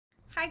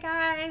Hi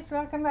guys,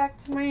 welcome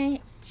back to my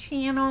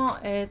channel.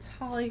 It's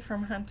Holly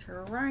from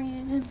Hunter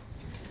Ryan.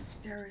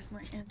 There is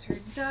my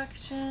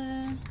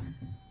introduction.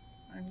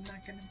 I'm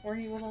not going to bore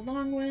you with a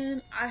long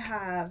one. I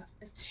have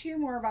two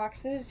more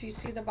boxes. You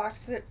see the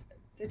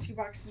two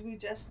boxes we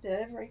just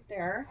did right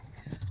there.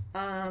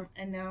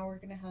 And now we're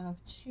going to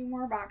have two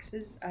more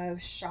boxes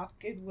of Shop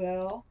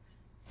Goodwill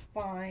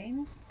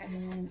finds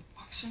and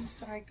auctions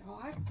that I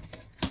got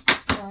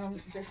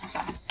this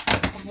past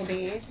couple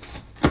days.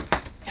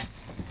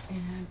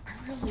 And I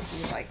really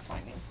do like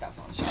finding stuff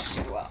on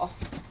Shop Goodwill.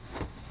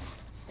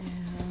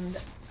 And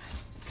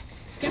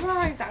people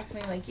always ask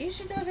me, like, you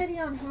should do a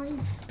video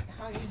on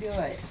how you do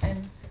it.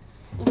 And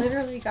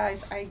literally,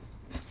 guys, I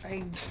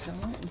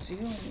don't do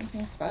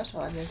anything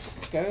special. I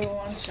just go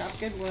on Shop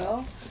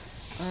Goodwill.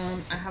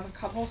 I have a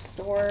couple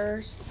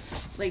stores,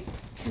 like,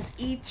 because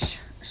each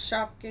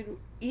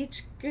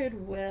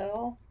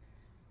Goodwill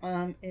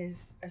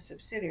is a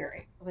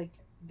subsidiary, like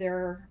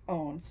their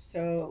own,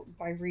 so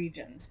by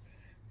regions.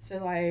 So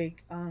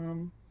like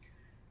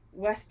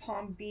West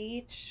Palm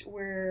Beach,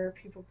 where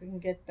people can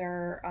get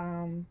their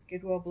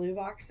Goodwill blue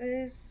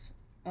boxes,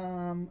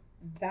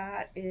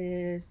 that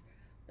is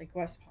like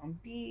West Palm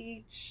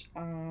Beach,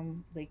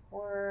 Lake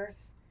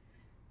Worth,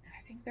 and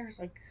I think there's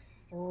like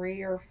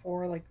 3 or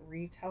 4 like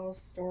retail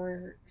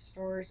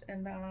stores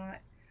in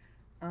that.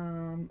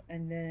 And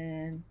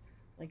then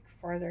like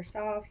farther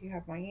south you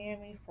have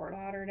Miami, Fort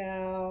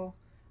Lauderdale,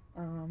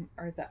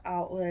 are the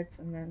outlets,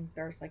 and then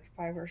there's like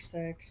 5 or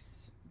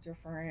 6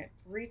 different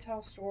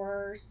retail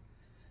stores.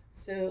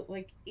 So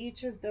like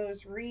each of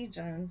those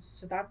regions,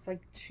 so that's like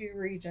 2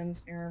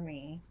 regions near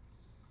me.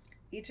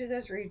 Each of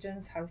those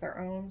regions has their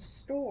own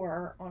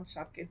store on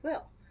Shop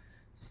Goodwill.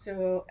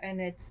 So,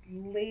 and it's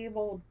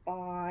labeled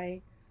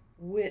by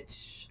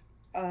which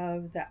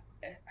of the,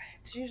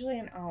 it's usually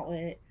an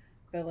outlet,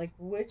 but like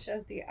which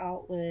of the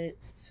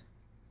outlets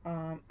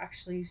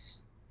actually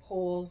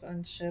pulls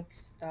and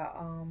ships the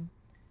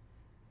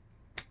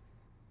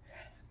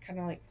kind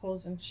of like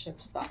pulls and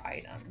ships the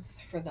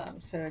items for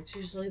them. So it's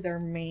usually their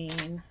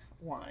main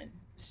one.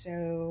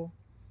 So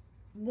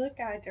look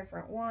at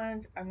different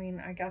ones. I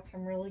mean, I got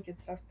some really good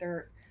stuff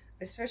there,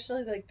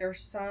 especially like there's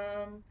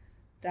some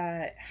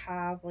that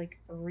have like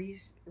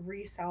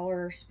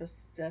reseller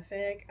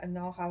specific, and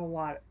they'll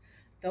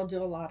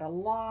do a lot of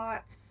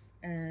lots,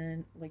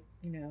 and like,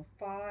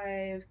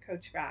 5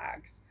 Coach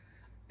bags,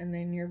 and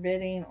then you're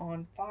bidding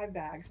on 5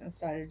 bags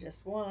instead of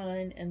just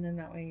one, and then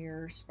that way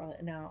you're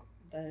splitting out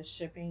the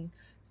shipping.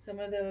 Some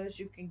of those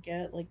you can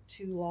get like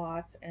 2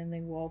 lots, and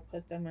they will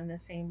put them in the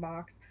same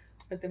box.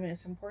 But the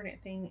most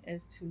important thing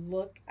is to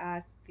look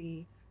at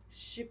the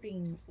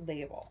shipping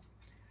label.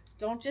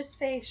 Don't just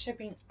say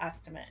shipping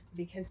estimate,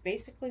 because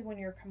basically when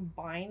you're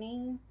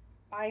combining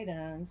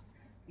items,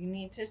 you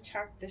need to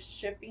check the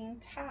shipping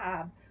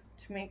tab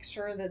to make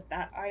sure that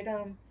that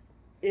item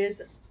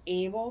is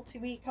able to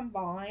be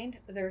combined.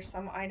 There's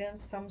some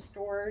items, some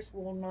stores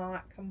will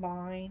not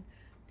combine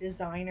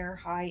designer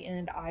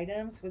high-end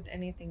items with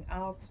anything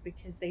else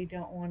because they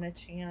don't want a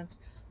chance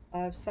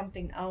of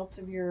something else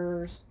of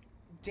yours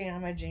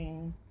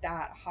damaging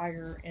that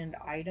higher end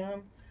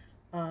item.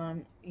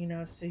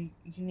 So you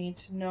need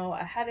to know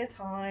ahead of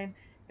time,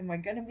 am I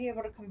going to be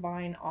able to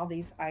combine all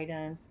these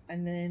items?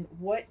 And then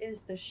what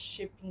is the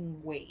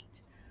shipping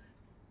weight?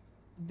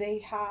 They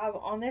have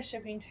on the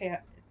shipping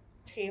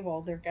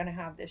table, they're going to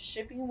have the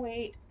shipping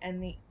weight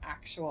and the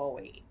actual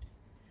weight.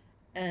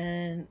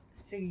 And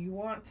so you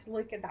want to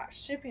look at that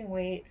shipping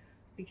weight,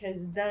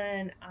 because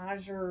then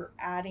as you're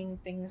adding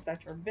things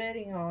that you're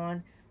bidding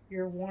on,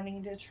 you're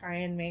wanting to try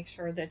and make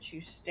sure that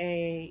you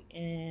stay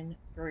in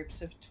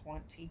groups of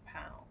 20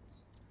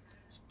 pounds.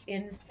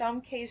 In some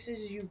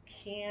cases, you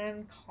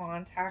can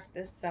contact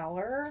the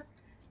seller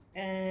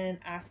and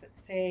ask,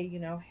 say,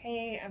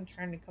 hey, I'm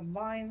trying to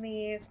combine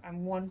these.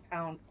 I'm 1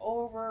 pound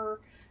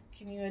over.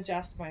 Can you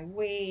adjust my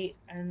weight?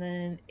 And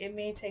then it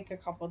may take a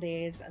couple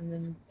days, and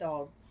then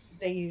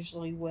they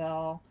usually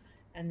will.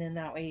 And then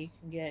that way you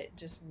can get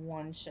just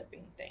one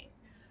shipping thing.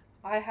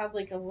 I have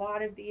like a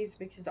lot of these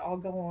because I'll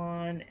go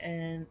on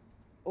and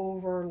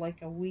over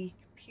like a week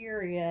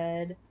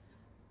period,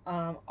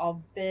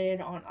 I'll bid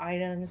on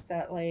items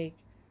that like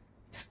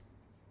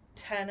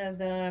 10 of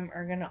them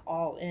are going to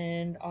all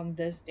end on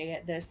this day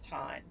at this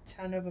time.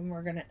 10 of them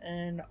are going to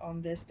end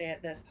on this day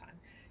at this time.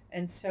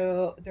 And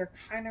so they're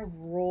kind of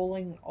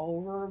rolling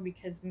over,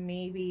 because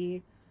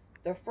maybe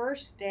the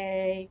first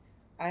day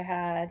I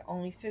had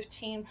only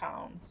 15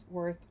 pounds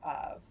worth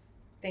of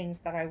things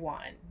that I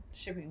won,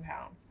 shipping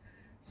pounds.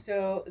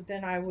 So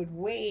then I would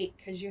wait,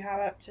 because you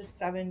have up to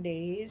 7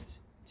 days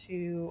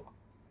to,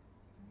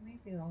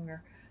 maybe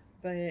longer,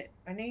 but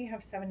I know you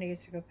have 7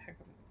 days to go pick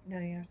them. No,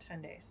 you have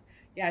 10 days.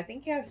 Yeah, I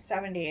think you have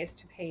 7 days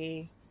to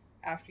pay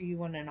after you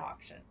win an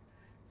auction.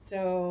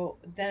 So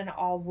then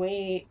I'll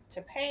wait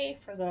to pay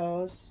for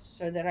those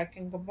so that I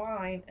can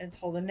combine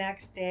until the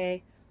next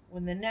day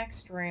when the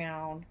next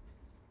round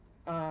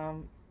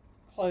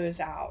close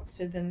out.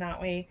 So then that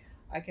way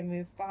I can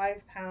move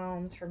 5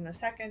 pounds from the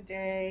second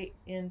day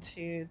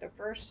into the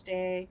first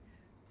day,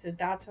 So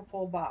that's a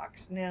full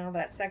box. Now,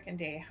 that second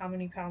day, how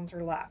many pounds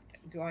are left?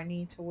 Do I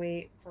need to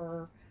wait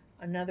for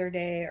another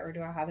day, or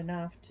do I have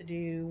enough to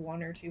do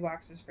 1 or 2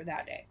 boxes for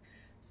that day?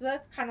 So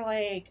that's kind of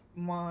like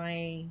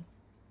my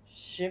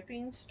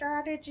shipping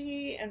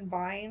strategy and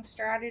buying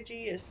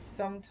strategy. Is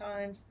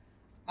sometimes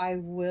I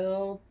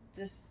will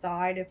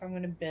decide if I'm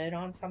going to bid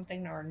on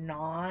something or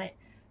not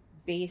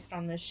based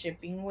on the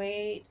shipping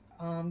weight,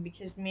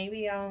 because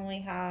maybe I only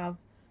have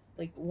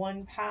like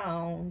 1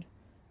 pound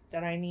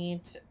that I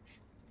need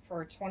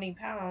for 20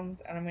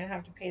 pounds, and I'm going to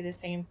have to pay the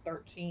same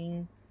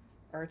 13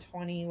 or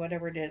 20,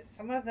 whatever it is.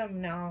 Some of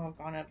them now have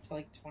gone up to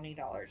like $20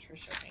 for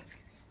shipping.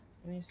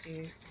 Let me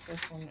see if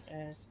this one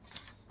is.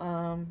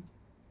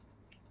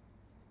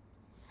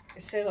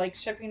 So like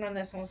shipping on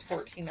this one was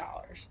 $14.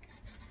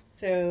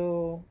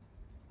 So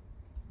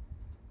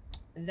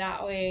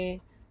that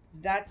way,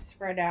 that's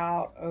spread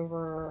out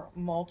over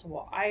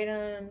multiple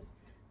items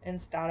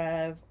instead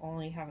of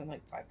only having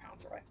like 5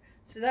 pounds away.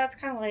 So that's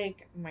kind of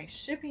like my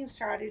shipping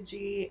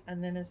strategy.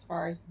 And then as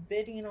far as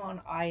bidding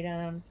on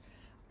items,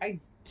 I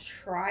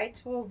try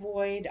to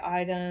avoid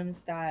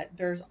items that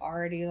there's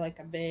already like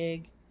a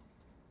big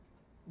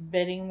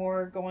bidding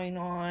war going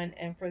on.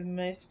 And for the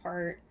most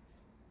part,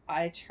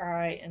 I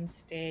try and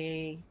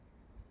stay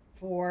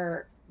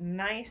for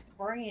nice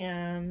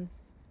brands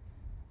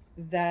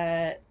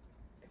that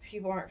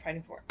people aren't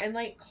fighting for. And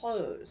like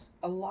clothes,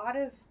 a lot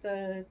of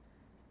a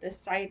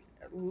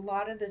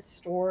lot of the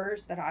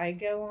stores that I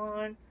go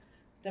on,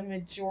 the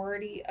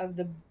majority of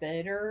the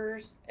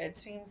bidders, it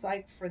seems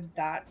like for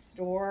that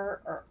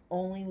store, are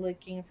only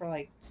looking for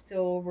like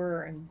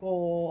silver and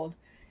gold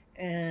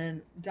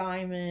and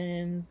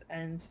diamonds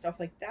and stuff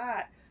like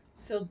that.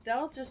 So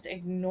they'll just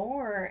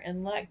ignore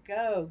and let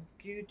go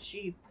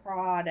Gucci,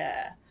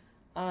 Prada,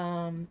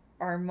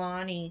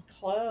 Armani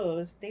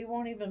clothes. They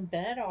won't even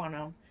bid on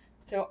them.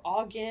 So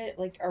I'll get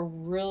like a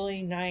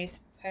really nice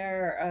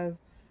pair of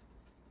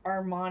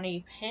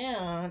Armani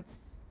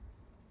pants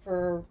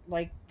for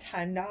like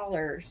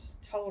 $10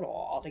 total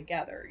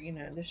altogether. You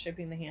know, the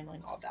shipping, the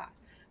handling, all that.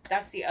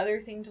 That's the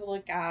other thing to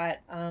look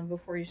at,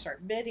 before you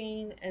start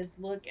bidding, is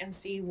look and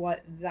see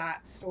what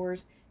that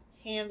store's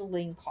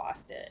handling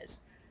cost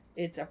is.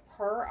 It's a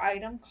per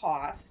item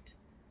cost.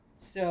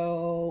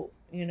 So,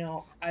 you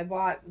know, I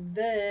bought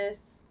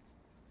this.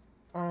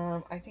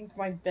 I think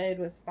my bid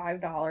was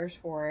 $5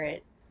 for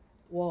it.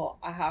 Well,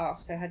 I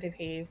also had to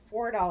pay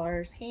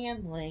 $4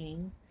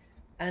 handling,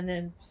 and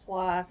then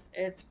plus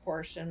its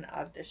portion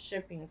of the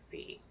shipping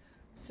fee.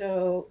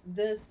 So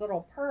this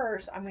little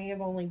purse, I may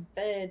have only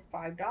bid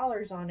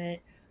 $5 on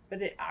it,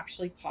 but it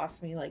actually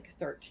cost me like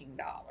 $13.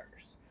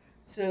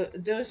 So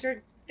those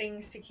are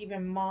things to keep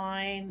in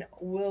mind.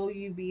 Will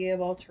you be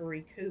able to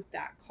recoup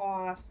that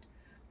cost?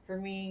 For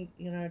me,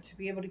 you know, to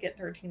be able to get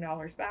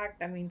 $13 back,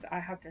 that means I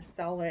have to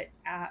sell it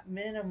at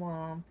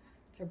minimum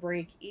to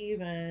break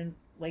even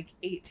like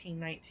 $18,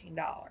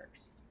 $19.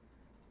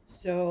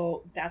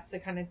 So that's the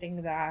kind of thing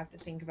that I have to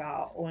think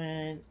about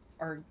when,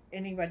 or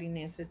anybody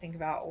needs to think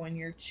about when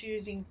you're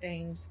choosing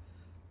things.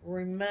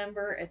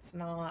 Remember, it's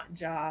not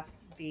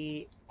just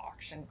the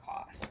auction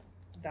cost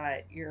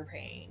that you're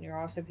paying, you're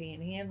also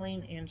paying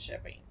handling and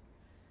shipping.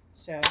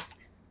 So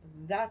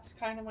that's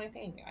kind of my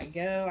thing.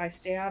 I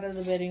stay out of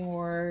the bidding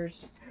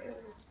wars.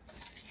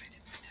 So excited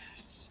for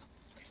this.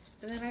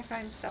 And then I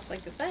find stuff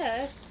like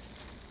this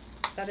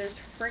that is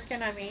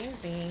freaking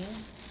amazing,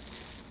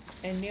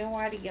 and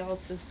nobody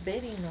else is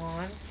bidding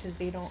on because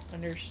they don't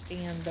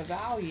understand the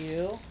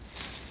value.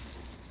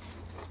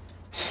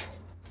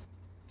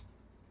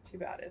 Too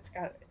bad.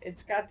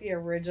 It's got the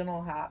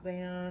original hat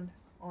band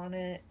on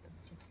it.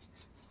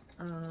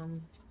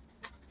 Um,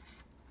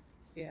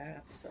 yeah,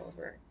 it's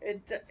silver.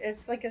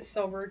 It's like a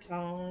silver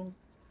tone.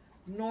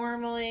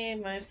 Normally,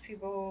 most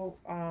people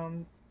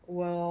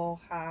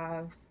will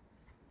have,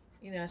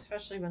 you know,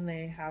 especially when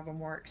they have a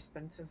more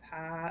expensive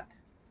hat,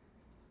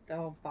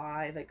 they'll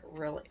buy like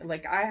really,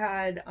 like I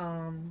had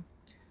when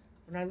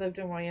I lived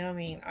in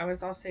Wyoming, I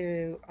was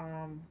also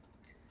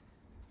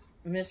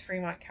Miss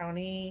Fremont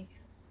County,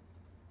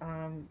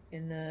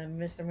 in the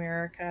Miss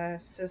America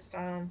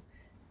system,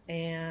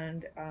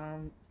 and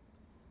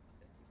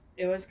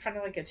it was kind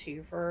of like a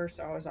twofer.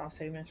 So I was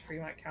also Miss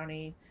Fremont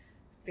County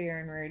Fair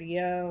and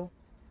Rodeo,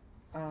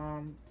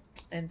 um,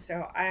 and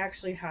so I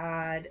actually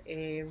had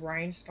a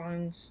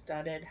rhinestone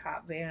studded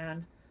hat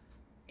band,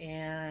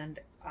 and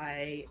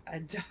I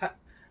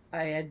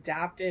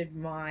adapted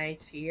my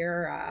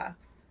tiara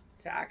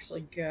to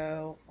actually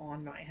go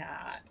on my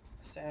hat.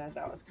 So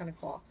that was kind of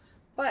cool.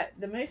 But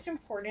the most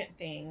important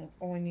thing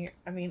when you,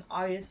 I mean,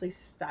 obviously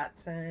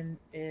Stetson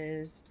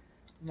is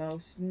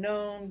most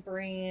known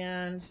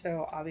brand.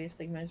 So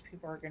obviously most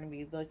people are going to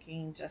be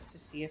looking just to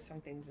see if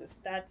something's a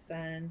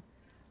Stetson.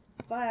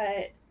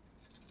 But,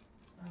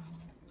 oh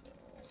no,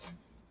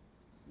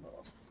 a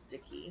little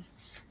sticky.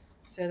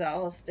 So that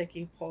little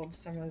sticky pulled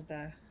some of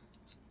the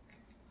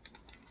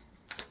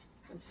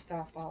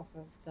stuff off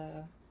of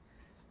the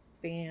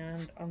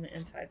band on the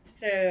inside.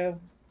 So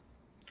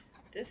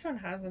this one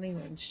hasn't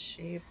even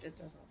shaped. It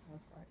doesn't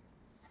look like.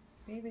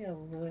 maybe a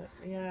little,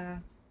 yeah,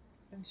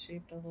 it's been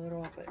shaped a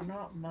little, but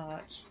not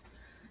much.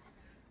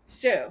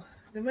 So,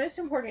 the most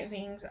important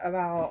things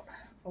about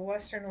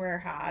Western wear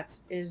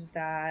hats is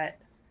that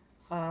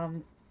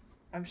um,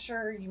 I'm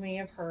sure you may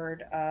have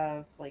heard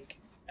of like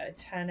a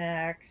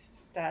 10x,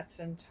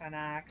 Stetson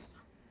 10x.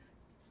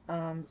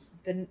 Um,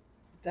 the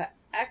the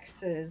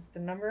X's, the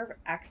number of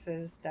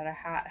X's that a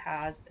hat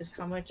has is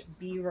how much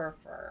beaver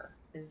fur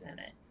is in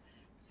it.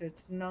 So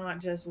it's not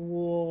just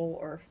wool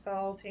or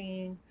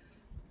felting.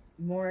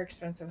 More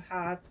expensive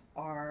hats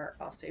are,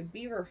 I'll say,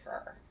 beaver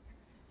fur.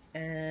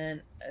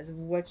 And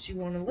what you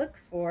want to look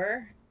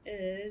for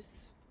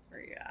is,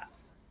 where you at?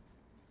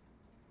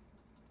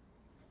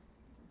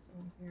 It's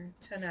on here,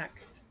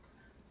 10x.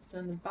 So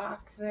in the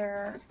back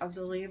there of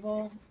the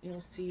label, you'll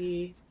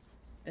see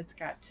it's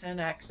got 10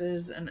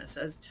 X's and it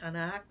says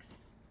 10X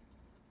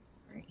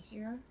right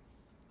here.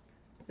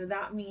 So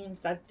that means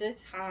that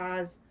this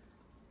has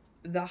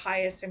the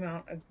highest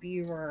amount of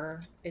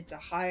beaver. It's a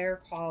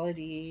higher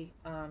quality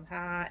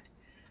hat.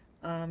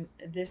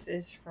 This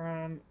is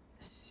from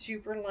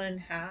Superlin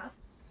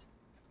Hats,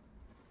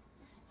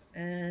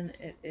 and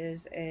it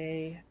is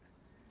a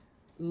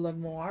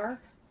Lemoire.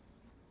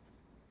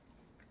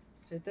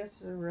 So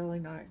this is really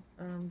nice.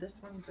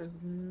 This one does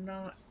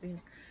not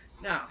seem.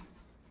 Now,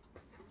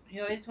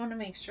 you always want to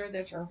make sure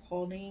that you're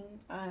holding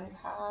a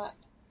hat.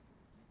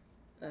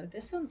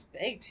 This one's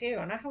big too,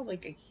 and I have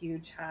like a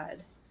huge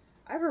head.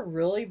 I have a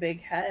really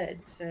big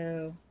head,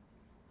 so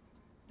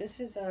this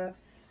is a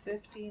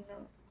 50.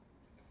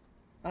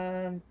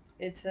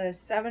 It's a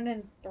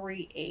 7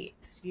 3/8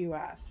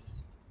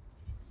 US.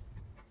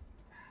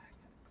 I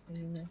gotta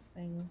clean this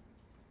thing.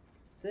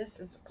 This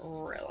is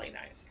really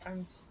nice.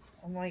 I'm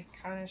like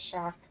kind of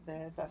shocked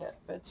that it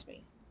fits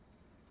me.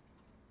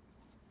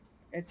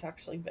 It's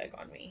actually big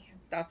on me.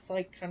 That's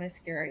like kind of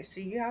scary.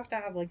 So you have to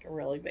have like a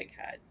really big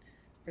head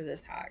for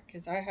this hat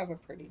because I have a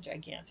pretty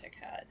gigantic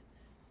head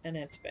and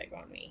it's big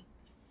on me.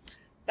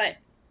 But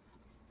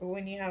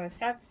when you have a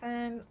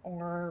Stetson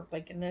or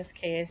like in this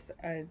case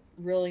a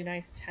really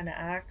nice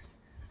 10X,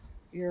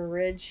 your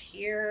ridge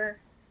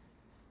here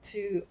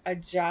to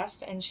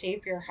adjust and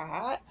shape your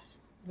hat,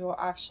 you'll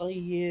actually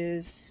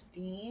use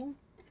steam.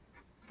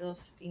 You'll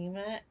steam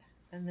it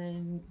and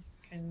then you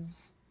can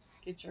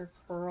get your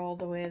curl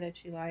the way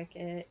that you like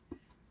it.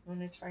 I'm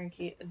going to try and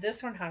keep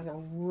this one has a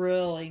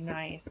really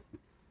nice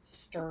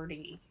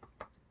sturdy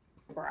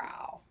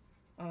brow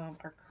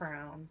or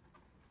crown.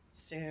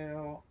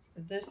 So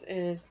this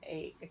is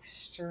a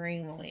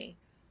extremely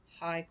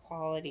high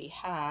quality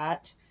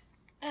hat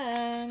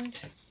and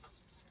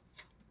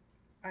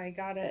I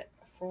got it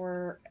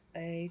for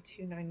a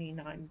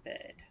 $2.99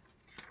 bid.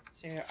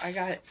 So I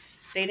got it.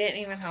 They didn't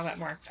even have it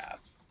marked up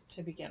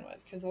to begin with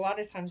because a lot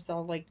of times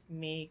they'll like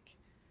make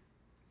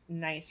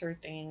nicer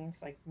things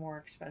like more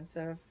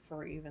expensive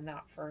for even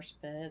that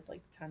first bid,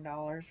 like $10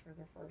 for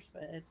the first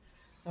bid.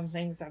 Some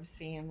things I've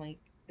seen like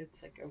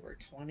it's like over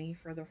 20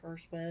 for the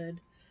first bid.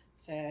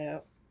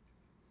 So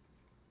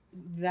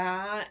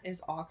that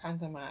is all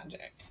kinds of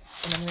magic.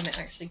 And I'm gonna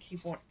actually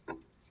keep one.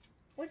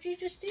 What'd you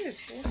just do,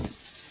 Chu?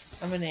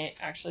 I'm gonna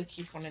actually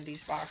keep one of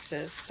these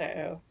boxes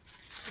so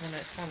when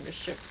it's time to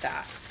ship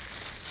that,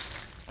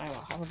 I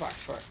will have a box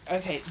for it.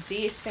 Okay,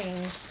 these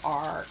things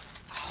are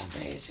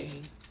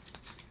amazing.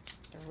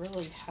 They're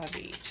really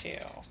heavy too.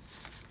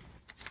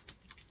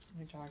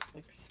 My dog's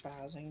like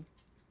spazzing.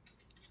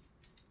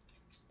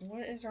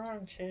 What is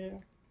wrong,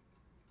 Chu?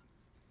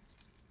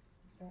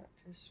 Is that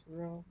just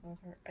real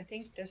leather? I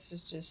think this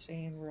is just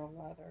saying real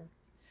leather.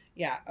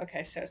 Yeah,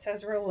 okay, so it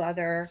says real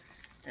leather.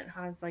 It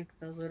has like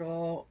the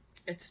little,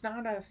 it's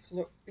not a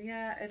fleur,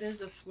 yeah, it is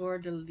a fleur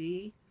de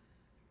lis,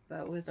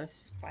 but with a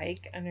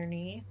spike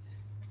underneath.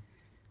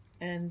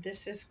 And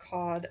this is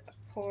called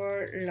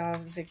Pour la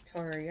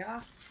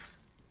Victoria.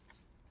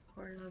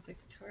 Pour la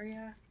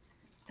Victoria.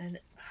 And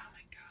oh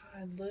my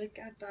god, look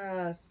at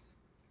this.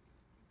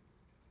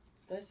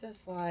 This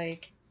is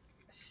like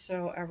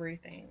so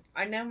everything.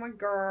 I know my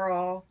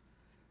girl,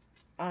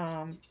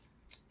 um,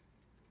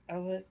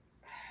 why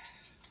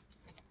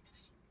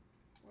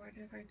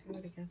did I do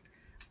it again?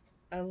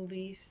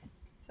 Elisa,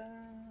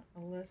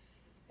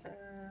 Alyssa,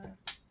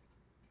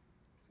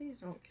 please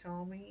don't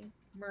kill me.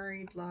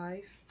 Married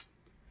Life.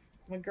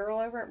 My girl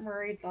over at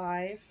Married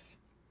Life,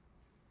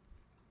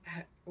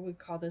 we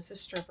call this a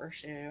stripper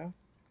shoe.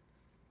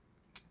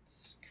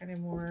 It's kind of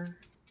more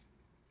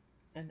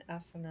an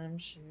S&M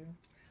shoe.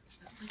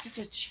 Look at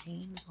the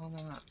chains on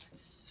that.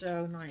 It's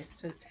so nice.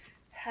 It's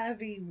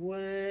heavy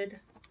wood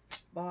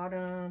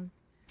bottom,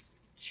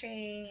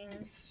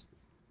 chains,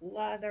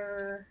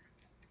 leather.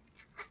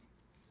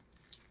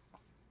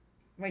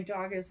 My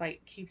dog is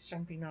like keeps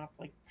jumping up,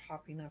 like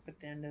popping up at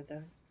the end of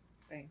the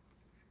thing.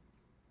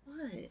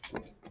 What?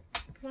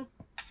 Come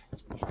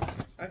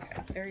on.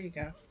 Okay, there you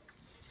go.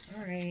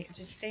 All right,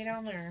 just stay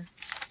down there.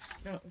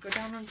 No, go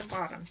down at the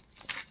bottom.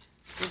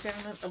 Go down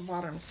at the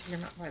bottom so you're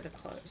not by the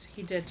clothes.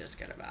 He did just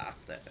get a bath,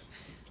 though.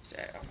 So,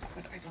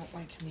 but I don't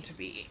like him to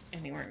be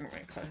anywhere near my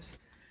clothes.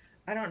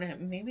 I don't know.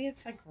 Maybe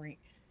it's like rain.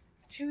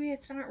 Chewy,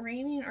 it's not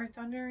raining or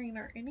thundering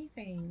or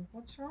anything.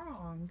 What's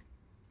wrong?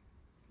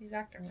 He's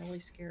acting really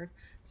scared.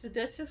 So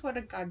this is what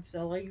a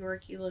Godzilla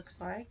Yorkie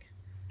looks like.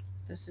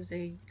 This is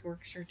a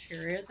Yorkshire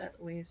Terrier that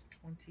weighs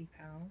 20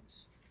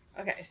 pounds.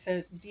 Okay,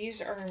 so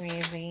these are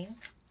amazing.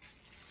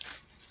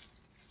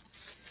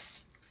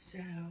 So,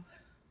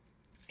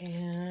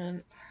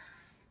 and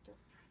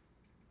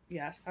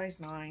yeah, size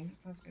 9.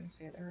 I was going to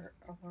say they're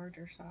a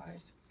larger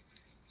size.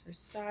 So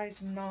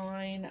size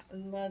 9,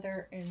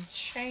 leather and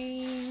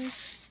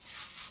chains.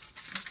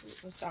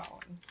 What was that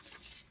one?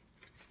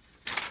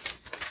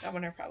 That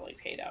one I probably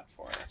paid up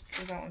for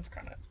because that one's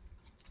kind of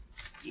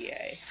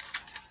yay.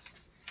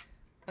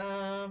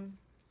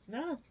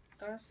 No,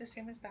 that's the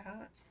same as the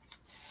hat.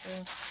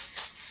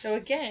 So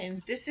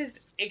again, this is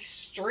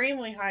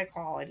extremely high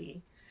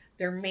quality.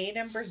 They're made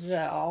in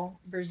Brazil.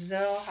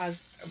 Brazil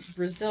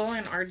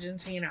and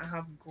Argentina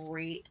have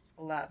great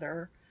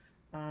leather,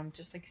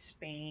 just like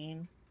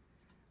Spain.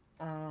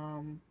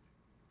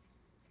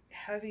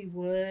 Heavy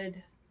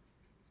wood.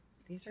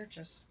 These are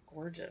just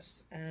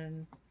gorgeous,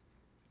 and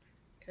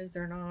because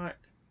they're not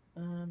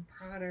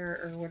Prada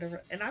or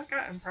whatever. And I've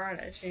gotten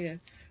Prada too.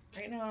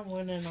 Right now I'm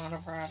winning on a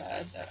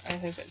Prada. I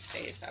hope it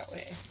stays that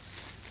way.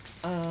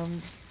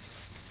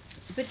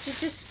 But to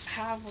just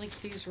have like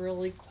these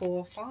really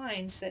cool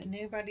finds that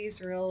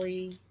nobody's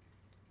really,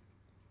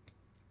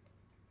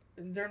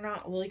 they're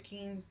not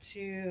looking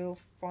to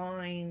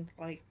find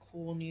like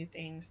cool new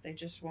things. They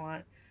just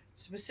want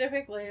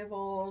specific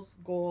labels,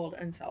 gold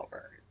and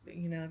silver.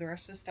 You know, the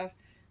rest of the stuff,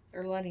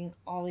 they're letting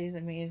all these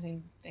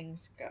amazing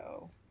things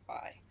go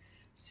by.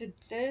 So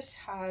this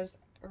has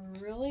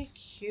really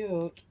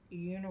cute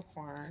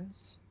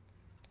unicorns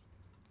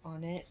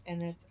on it,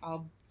 and it's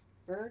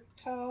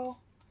Alberto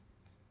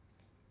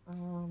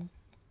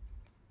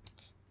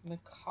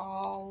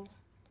McCall.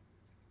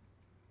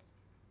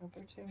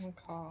 Alberto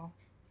McCall.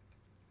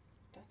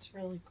 That's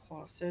really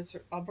cool. So it's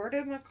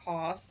Alberto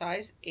McCall,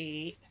 size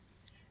 8.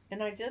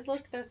 And I did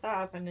look this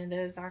up, and it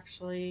is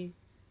actually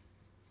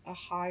a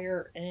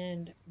higher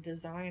end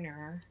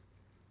designer.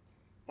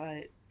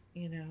 But,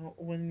 you know,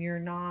 when you're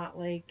not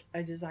like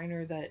a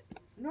designer that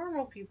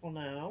normal people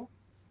know,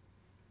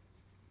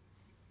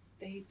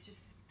 they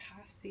just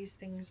pass these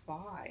things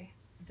by.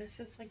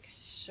 This is like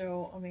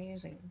so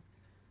amazing.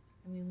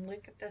 I mean,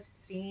 look at the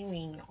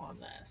seaming on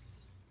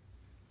this.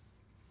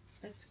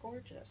 It's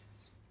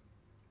gorgeous.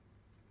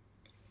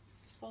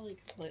 It's fully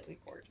completely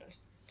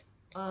gorgeous.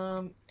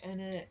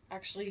 And it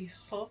actually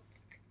hook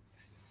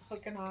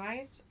and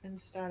eyes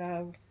instead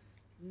of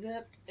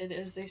zip. It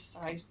is a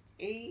size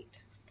 8.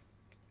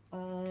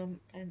 And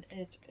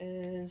it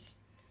is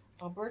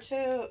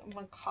Alberto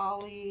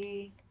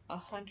Macaulay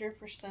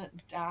 100%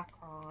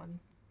 Dacron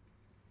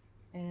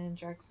and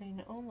dry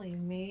clean only,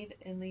 made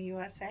in the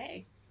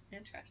USA.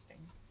 Interesting.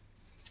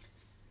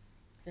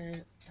 So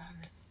that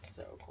is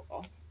so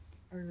cool.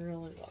 I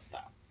really love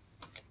that.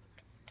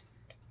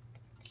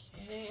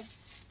 Okay.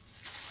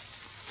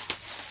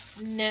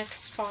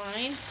 Next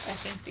find. I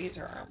think these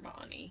are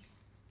Armani.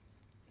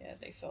 Yeah,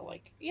 they feel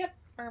like, yep,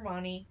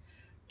 Armani.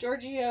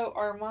 Giorgio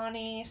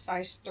Armani,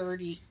 size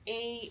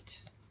 38.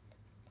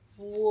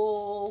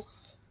 Wool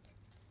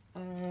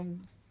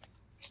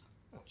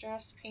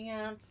dress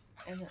pants,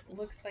 and it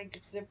looks like a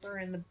zipper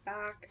in the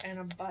back and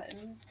a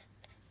button.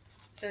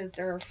 So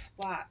they're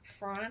flat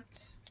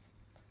front.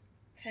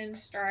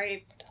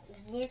 Pinstripe.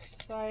 Looks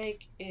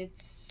like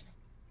it's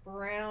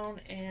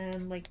brown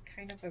and like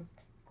kind of a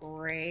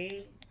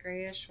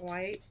grayish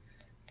white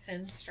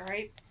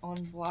pinstripe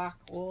on black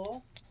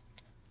wool.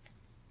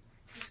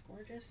 It's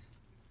gorgeous.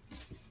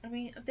 I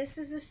mean, this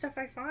is the stuff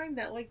I find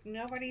that like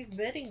nobody's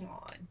bidding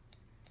on.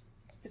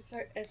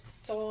 It's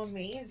so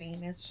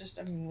amazing. It's just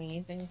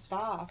amazing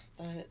stuff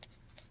that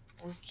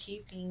we're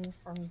keeping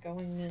from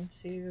going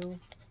into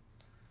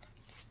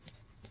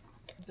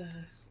the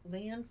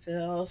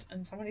landfills,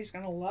 and somebody's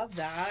gonna love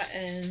that,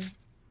 and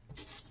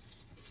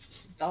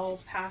they'll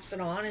pass it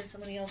on, and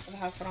somebody else will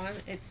pass it on.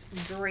 It's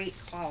great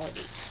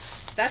quality.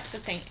 That's the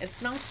thing.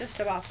 It's not just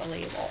about the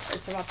label.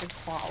 It's about the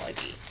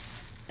quality.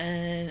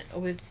 And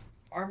with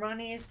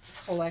Armani's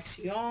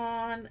Collection,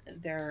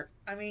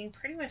 I mean,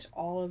 pretty much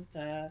all of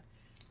the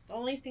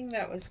only thing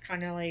that was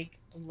kind of like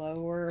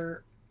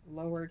lower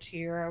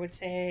tier, I would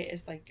say,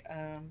 is like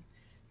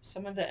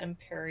some of the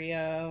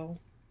Imperio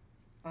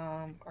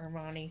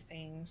Armani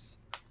things.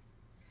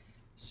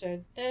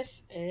 So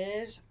this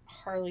is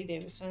Harley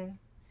Davidson.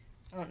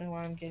 I don't know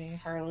why I'm getting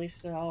Harley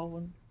still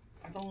when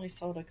I've only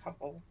sold a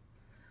couple.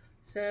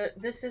 So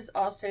this is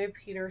also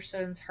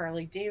Peterson's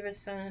Harley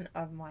Davidson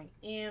of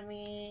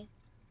Miami.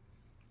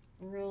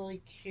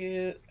 Really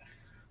cute.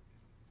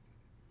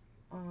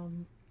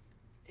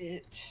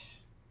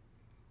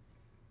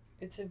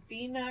 It's a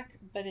V-neck,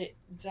 but it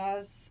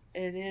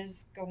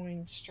is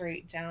going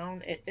straight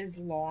down. It is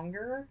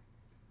longer,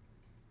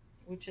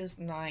 which is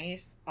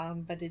nice,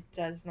 but it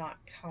does not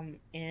come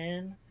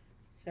in.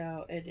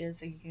 So it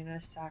is a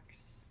unisex.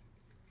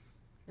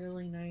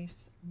 Really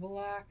nice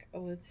black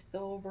with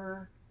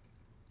silver.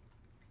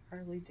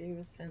 Harley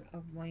Davidson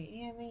of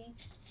Miami.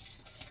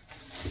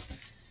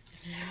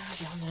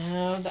 Y'all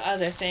know the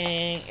other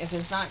thing. If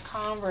it's not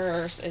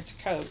Converse, it's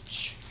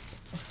Coach.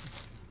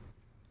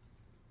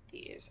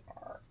 These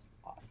are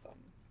awesome.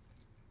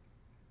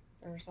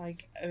 There's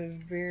like a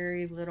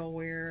very little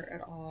wear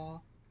at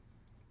all.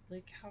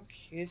 Look how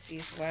cute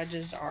these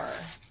wedges are.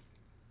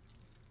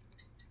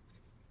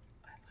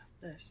 I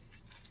love this.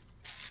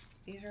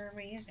 These are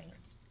amazing.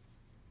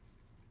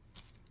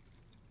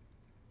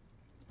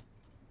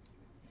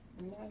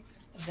 Love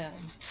them.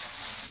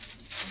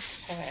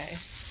 Okay.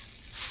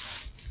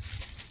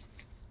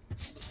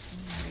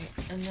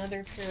 Alright,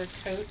 another pair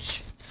of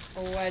Coach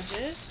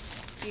wedges.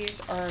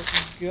 These are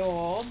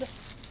gold.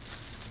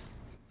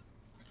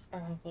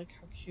 Oh, look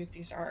how cute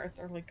these are.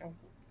 They're like a...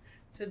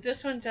 So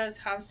this one does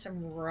have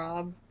some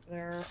rub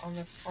there on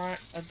the front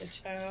of the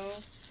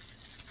toe.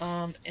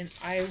 And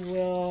I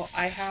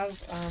have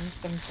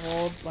some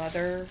gold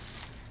leather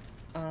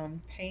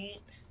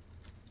paint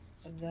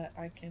that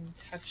I can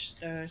touch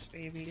those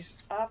babies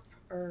up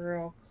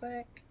real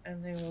quick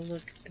and they will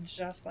look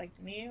just like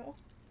new.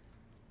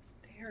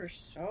 They are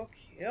so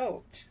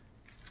cute.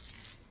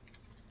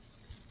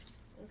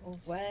 Little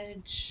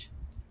wedge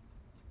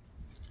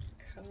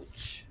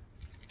Coach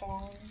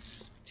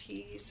thongs,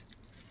 tees.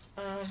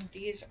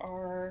 These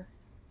are,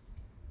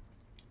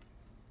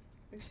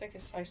 looks like a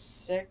size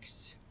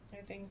 6,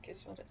 I think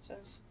is what it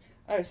says.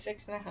 Oh,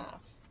 6.5.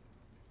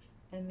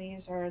 And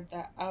these are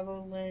the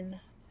Evelyn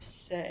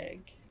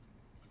Sig.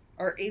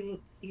 Or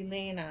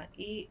Elena,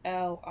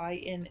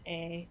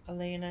 E-L-I-N-A,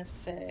 Elena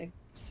Sig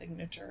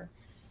signature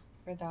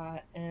for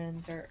that.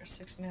 And they're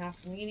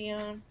 6.5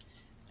 medium.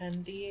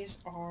 And these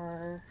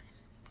are,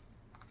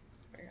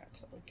 I forgot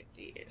to look at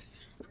these.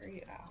 Where are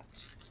you at?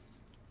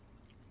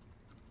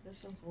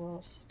 This one's a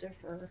little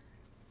stiffer.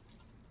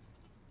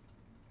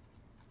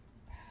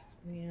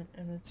 Man,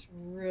 and it's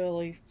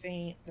really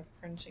faint, the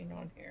printing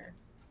on here.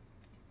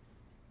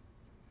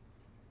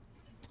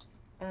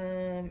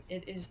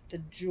 It is the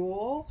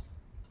Jewel,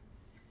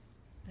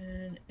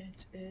 and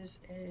it is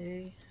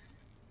a,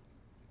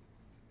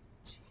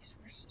 jeez,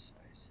 where's the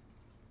size?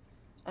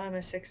 A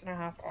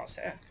 6.5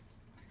 also.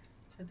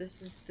 So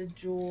this is the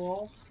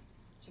Jewel,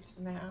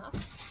 6.5.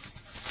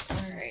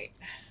 All right,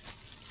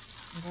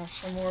 I got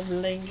some more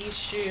blingy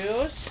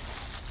shoes,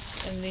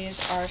 and these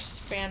are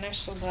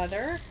Spanish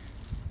leather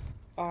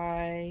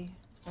by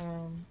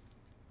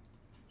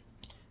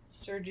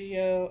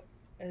Sergio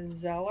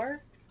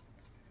Zeller.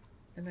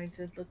 And I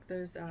did look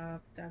those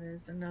up. That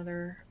is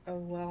another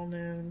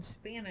well-known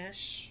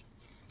Spanish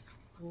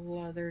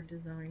leather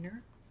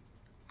designer.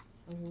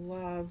 I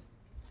love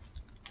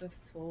the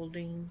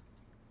folding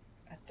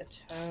at the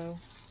toe.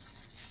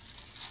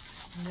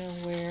 No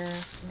wear.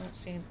 I'm not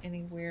seeing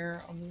any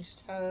wear on these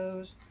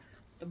toes.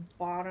 The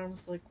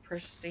bottoms look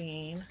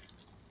pristine.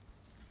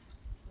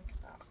 Look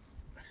at that.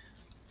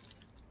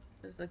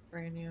 These look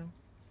brand new.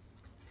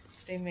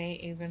 They may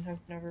even have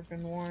never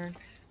been worn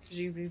because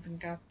you've even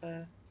got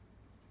the,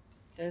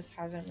 this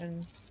hasn't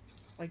been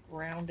like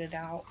rounded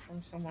out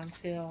from someone's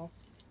heel.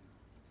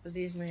 So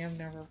these may have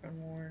never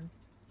been worn.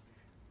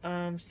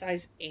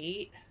 Size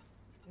 8,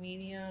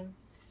 medium,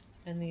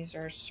 and these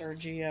are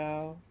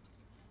Sergio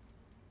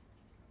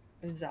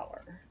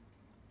Zeller.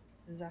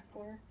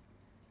 Zelker?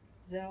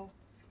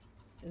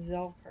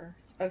 Zelker.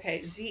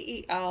 Okay,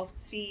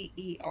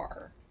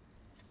 Zelcer.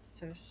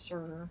 So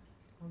Sir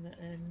on the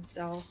end.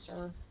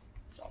 Zelcer.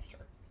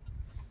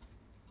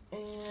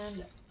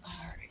 And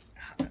alright,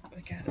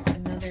 we got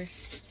another,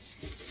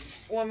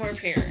 one more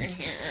pair in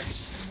here.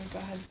 So I'm gonna go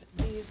ahead and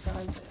put these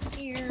guys in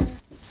here.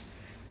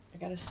 I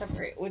gotta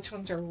separate which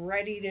ones are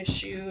ready to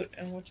shoot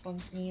and which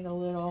ones need a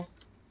little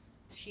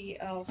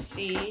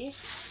TLC.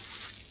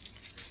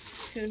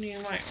 Who knew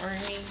my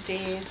army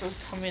days would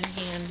come in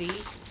handy?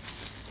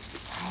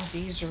 Oh,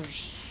 these are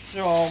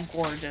so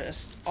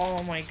gorgeous.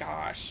 Oh my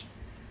gosh.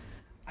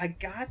 I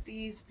got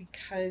these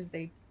because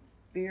they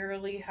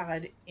barely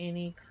had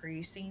any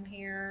creasing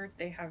here.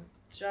 They have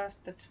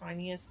just the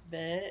tiniest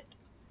bit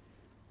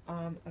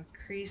of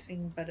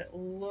creasing, but it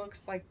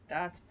looks like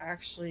that's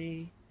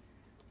actually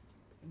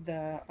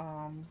the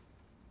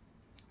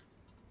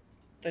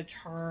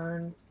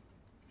turn.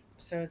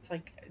 So it's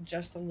like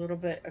just a little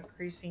bit of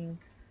creasing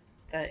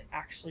that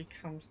actually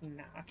comes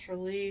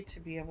naturally to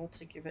be able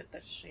to give it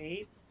the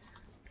shape,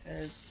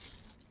 because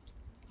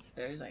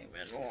those ain't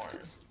been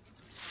worn.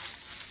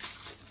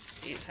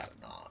 These have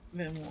not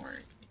been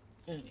worn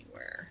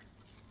anywhere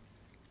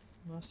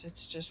unless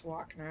it's just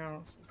walking around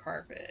on some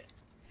carpet.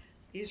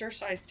 These are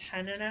size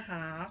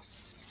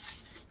 10.5s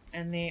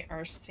and they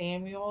are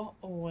Samuel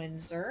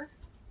Windsor,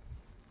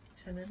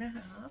 10.5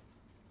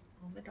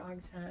 on the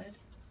dog's head.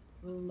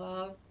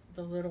 Love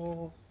the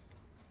little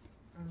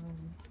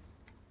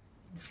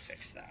let me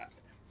fix that.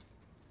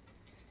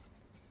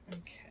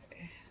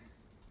 Okay,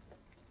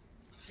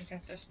 I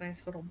got this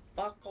nice little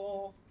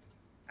buckle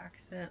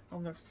accent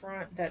on the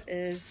front that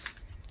is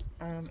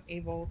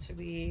able to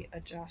be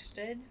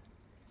adjusted.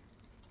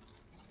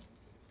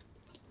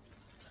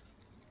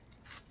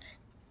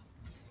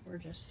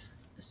 Gorgeous.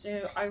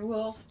 So I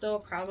will still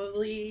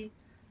probably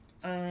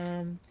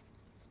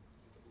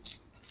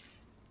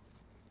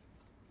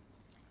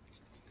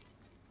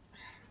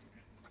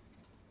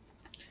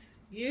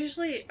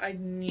Usually a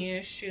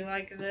new shoe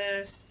like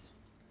this,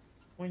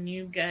 when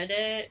you get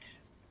it,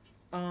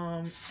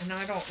 and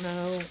I don't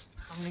know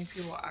how many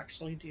people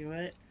actually do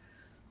it,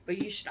 but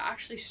you should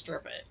actually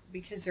strip it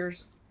because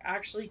there's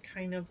actually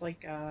kind of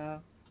like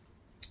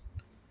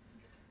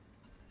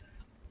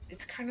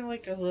it's kind of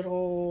like a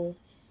little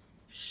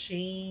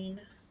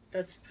sheen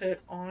that's put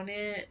on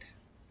it,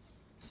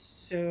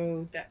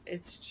 so that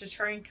it's to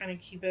try and kind of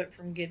keep it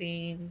from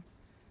getting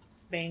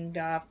banged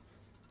up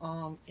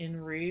en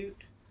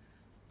route.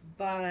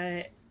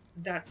 But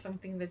that's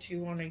something that you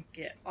want to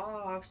get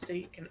off so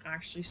you can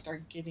actually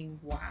start getting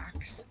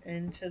wax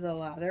into the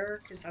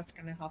leather, because that's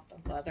going to help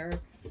the leather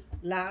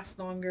last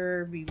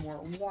longer, be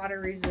more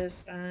water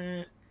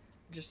resistant,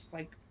 just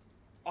like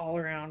all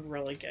around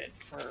really good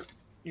for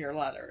your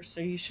leather.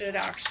 So you should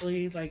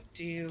actually like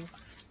do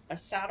a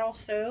saddle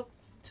soap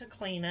to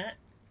clean it,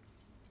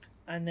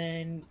 and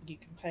then you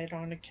can put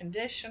on a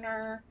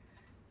conditioner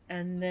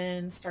and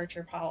then start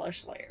your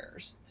polish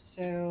layers.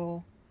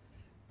 So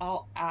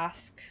I'll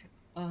ask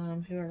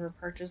whoever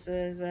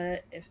purchases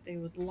it if they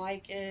would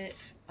like it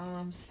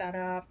set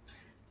up.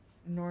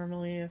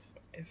 Normally,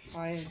 if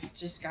I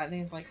just got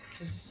these, like,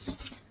 because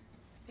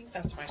I think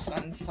that's my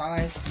son's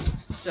size,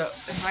 so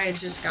if I had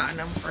just gotten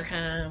them for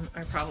him,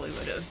 I probably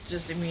would have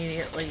just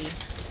immediately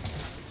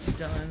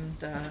done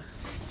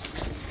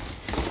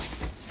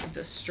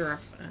the strip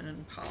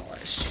and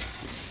polish.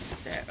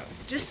 So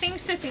just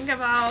things to think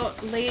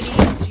about,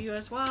 ladies, you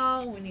as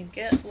well, when you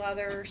get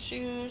leather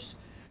shoes.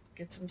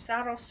 Get some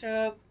saddle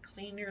soap,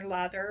 clean your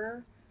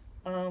leather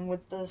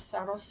with the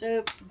saddle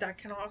soap. That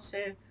can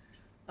also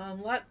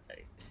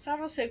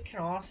saddle soap can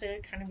also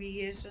kind of be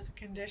used as a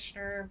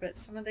conditioner, but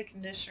some of the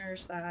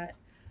conditioners that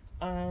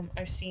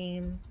I've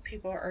seen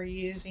people are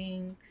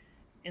using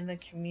in the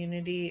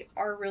community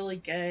are really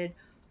good.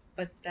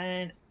 But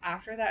then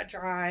after that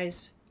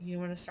dries, you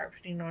want to start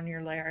putting on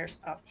your layers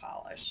of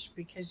polish,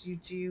 because you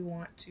do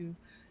want to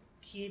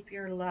keep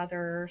your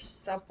leather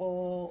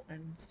supple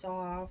and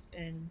soft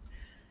and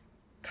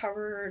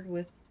covered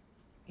with,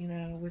 you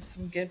know, with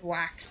some good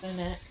wax in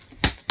it.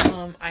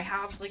 I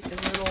have like a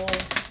little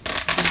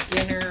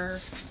beginner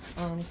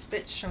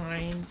spit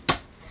shine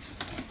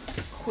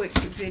quick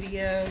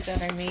video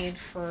that I made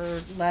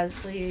for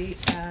Leslie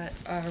at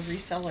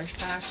Resellers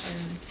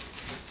Fashion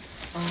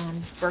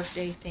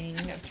birthday thing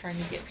of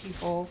trying to get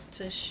people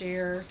to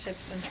share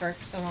tips and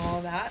tricks and all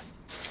of that.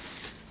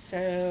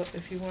 So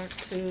if you want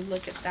to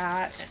look at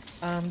that,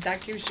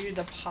 that gives you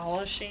the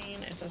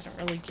polishing. It doesn't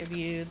really give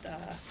you the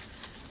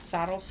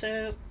saddle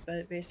soap,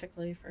 but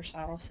basically for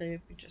saddle soap,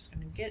 you're just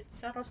going to get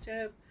saddle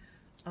soap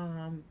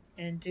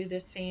and do the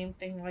same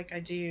thing like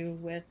I do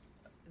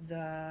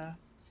the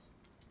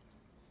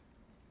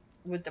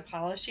with the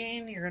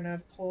polishing. You're going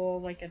to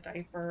pull like a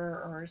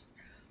diaper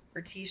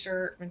or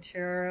t-shirt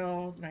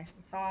material, nice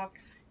and soft.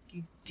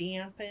 You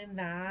dampen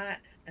that,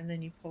 and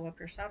then you pull up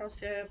your saddle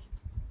soap,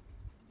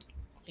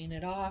 clean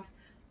it off,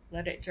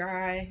 let it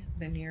dry,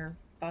 then you're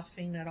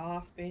buffing it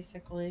off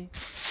basically.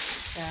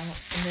 So,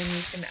 and then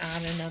you can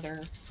add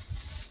another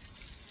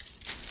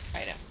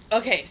item.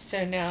 Okay,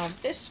 so now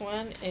this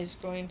one is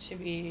going to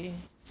be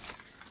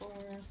 4,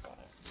 5,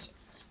 6,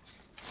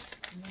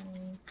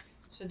 9.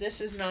 So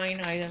this is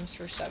 9 items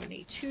for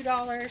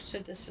 $72. So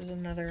this is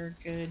another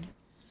good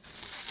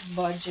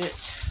budget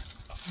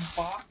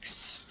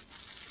box.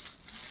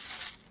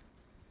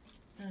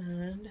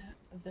 And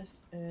this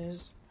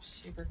is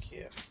super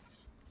cute.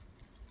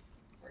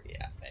 Where you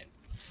at, babe?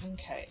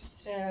 Okay,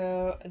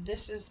 so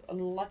this is a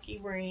Lucky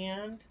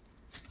brand,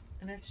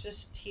 and it's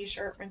just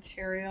t-shirt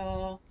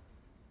material,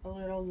 a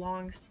little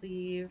long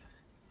sleeve.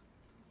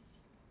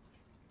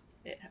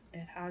 It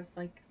has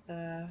like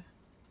the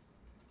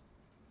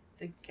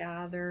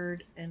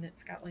gathered, and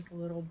it's got like a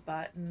little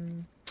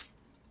button,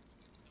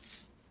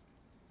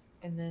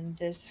 and then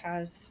this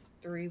has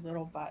 3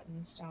 little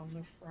buttons down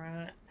the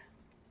front.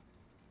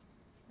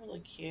 Really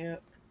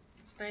cute.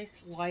 It's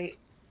nice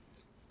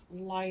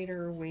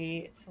lighter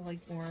weight, so like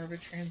more of a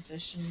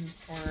transition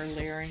or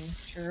layering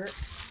shirt.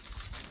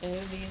 Oh,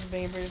 these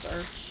babies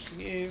are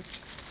cute.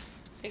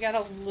 They got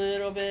a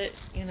little bit,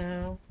 you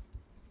know,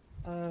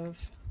 of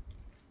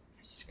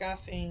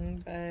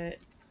scuffing, but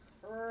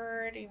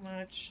pretty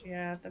much,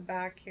 yeah, at the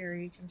back here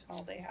you can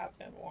tell they have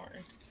been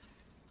worn.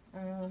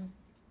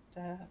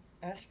 The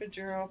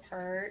espadrille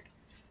part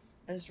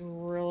is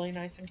really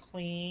nice and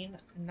clean.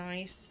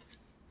 Nice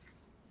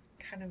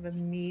kind of a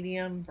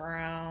medium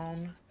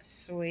brown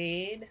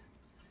suede.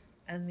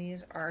 And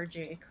these are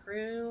J.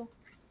 Crew.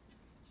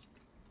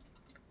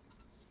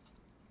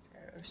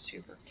 They're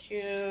super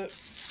cute.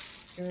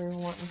 You're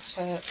wanting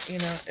to, you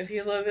know, if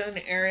you live in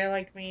an area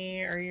like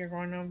me, or you're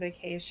going on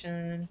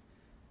vacation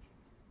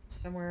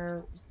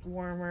somewhere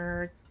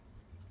warmer,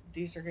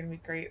 these are going to be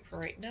great for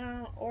right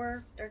now,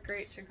 or they're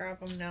great to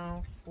grab them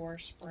now for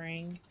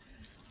spring.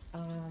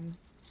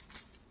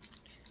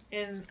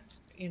 And,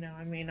 you know,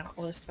 I may not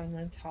list them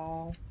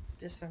until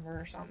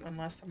December or something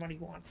unless somebody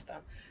wants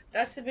them.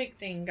 That's the big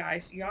thing,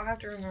 guys. Y'all have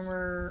to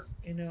remember,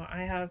 you know,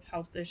 I have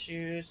health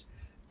issues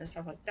and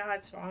stuff like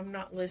that, so I'm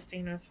not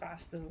listing as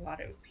fast as a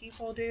lot of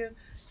people do.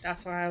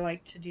 That's why I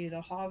like to do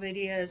the haul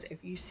videos.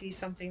 If you see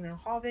something in a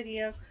haul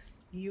video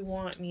you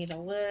want me to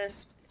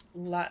list,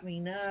 let me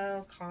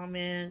know.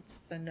 Comments,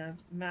 send a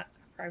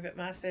private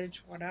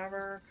message,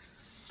 whatever.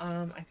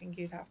 I think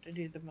you'd have to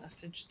do the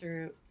message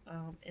through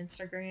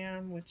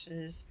Instagram, which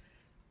is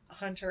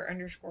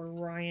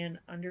Hunter_Ryan_life.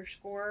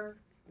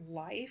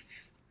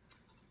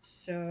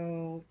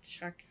 So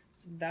check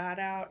that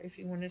out if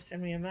you want to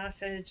send me a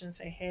message and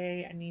say,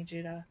 hey, I need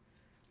you to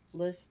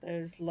list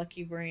those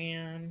Lucky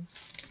Brand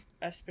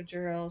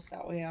espadrilles.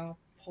 That way I'll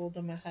pull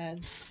them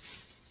ahead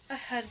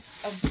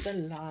of the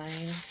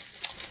line.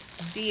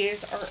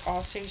 These are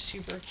also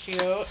super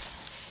cute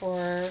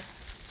for,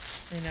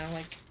 you know,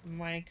 like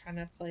my kind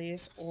of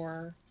place,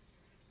 or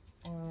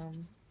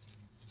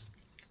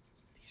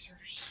these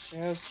are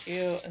so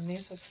cute, and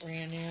these look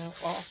brand new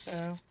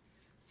also.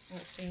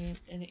 Let's see,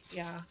 and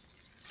yeah,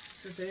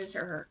 so those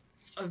are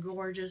a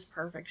gorgeous,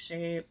 perfect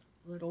shape,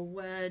 little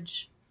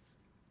wedge,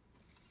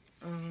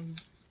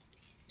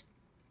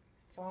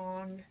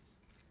 thong,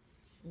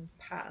 and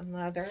patent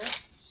leather,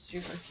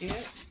 super cute.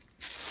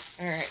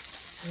 All right,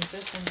 so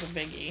this one's a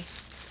biggie.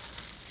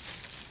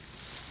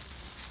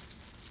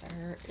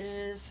 There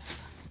is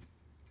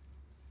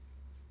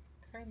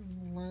kind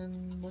of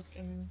one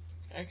looking,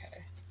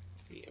 okay,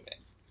 view of it.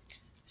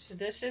 So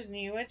this is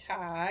new a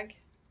tag,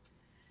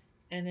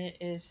 and it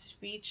is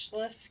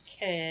Speechless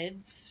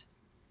Kids.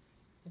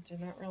 I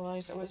did not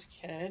realize it was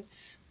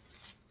kids.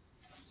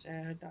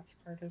 So that's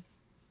part of,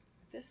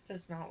 this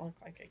does not look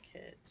like a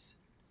kid's.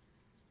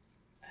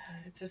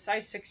 It's a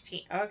size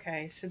 16.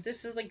 Okay, so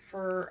this is like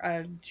for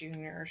a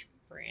junior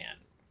brand,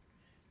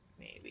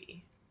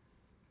 maybe.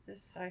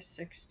 This size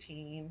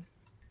 16.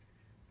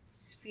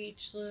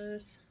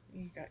 Speechless.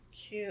 You got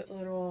cute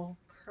little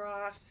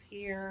cross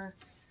here.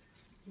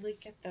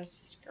 Look at the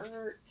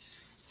skirt.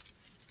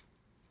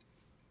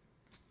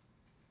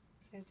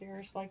 So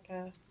there's like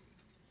a,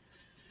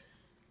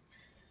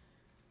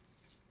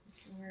 you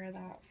can wear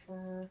that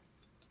for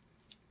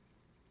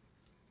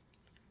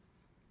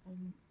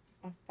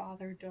a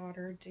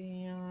father-daughter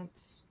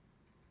dance,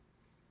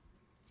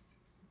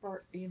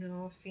 you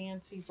know, a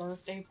fancy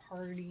birthday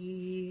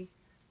party,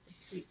 a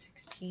sweet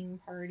 16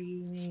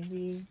 party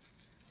maybe.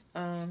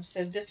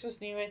 So this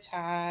was new at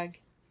tag,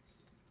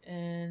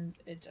 and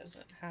it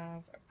doesn't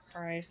have a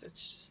price.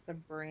 It's just the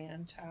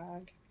brand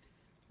tag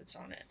that's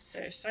on it.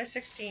 So size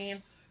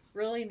 16,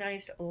 really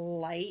nice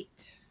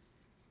light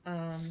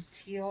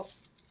teal,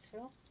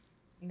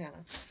 no,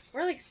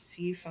 more like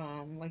sea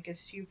foam, like a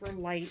super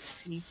light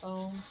sea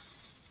foam.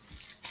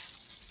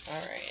 All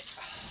right,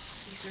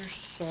 these are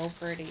so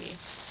pretty.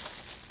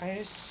 I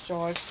am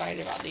so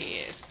excited about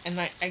these, and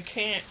I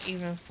can't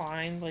even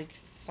find like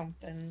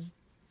something.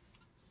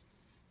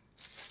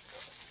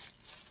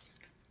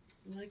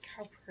 Look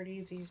how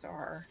pretty these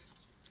are.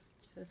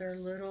 So they're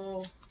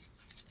little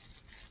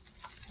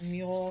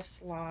mule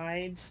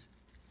slides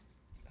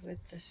with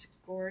this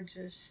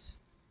gorgeous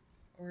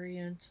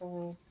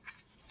oriental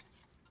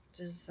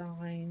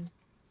design.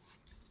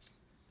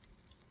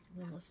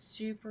 Little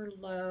super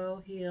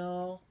low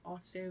heel,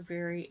 also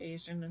very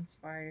Asian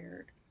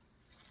inspired.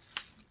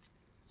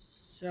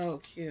 So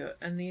cute.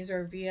 And these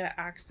are via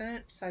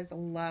accent, size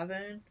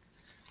 11,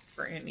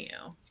 brand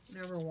new.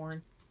 Never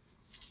worn.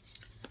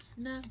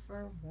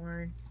 Never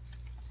worn.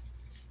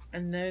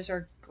 And those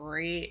are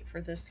great for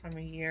this time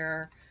of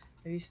year.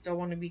 If you still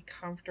want to be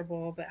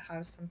comfortable but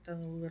have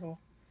something a little,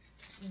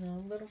 you know,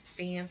 a little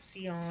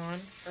fancy on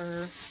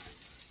for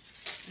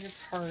your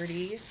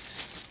parties.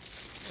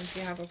 If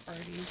you have a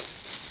party.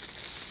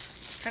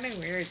 Kind of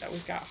weird that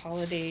we've got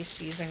holiday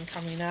season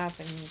coming up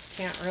and you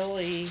can't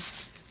really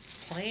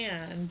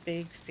plan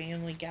big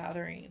family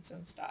gatherings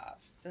and stuff.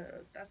 So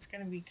that's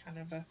going to be kind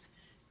of a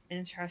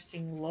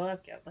interesting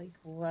look at like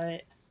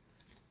what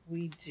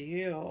we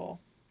do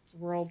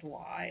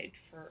worldwide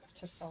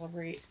to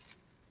celebrate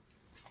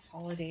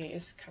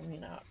holidays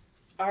coming up.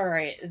 All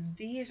right,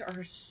 these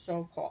are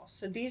so cool.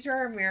 So these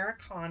are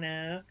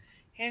Americano,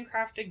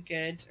 handcrafted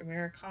goods,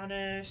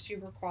 Americano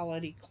super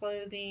quality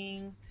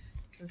clothing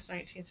since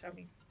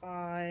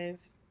 1975.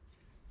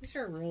 These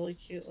are really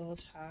cute little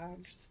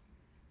tags.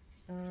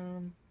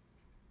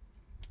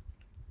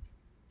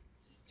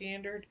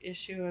 Standard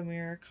issue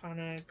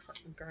Americana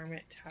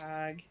garment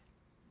tag.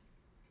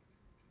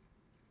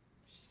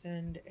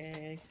 Send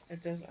a.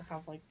 It doesn't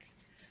have like.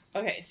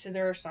 Okay, so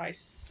they're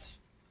size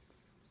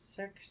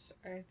 6,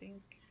 I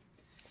think.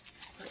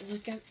 But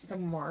look at the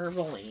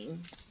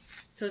marbling.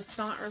 So it's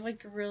not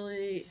like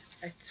really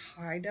a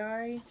tie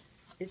dye.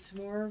 It's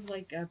more of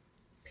like a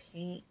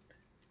paint.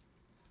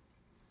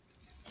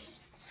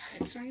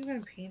 It's not even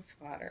a paint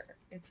splatter.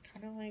 It's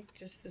kind of like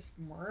just this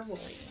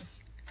marbling.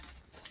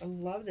 I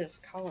love this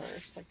color.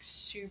 It's like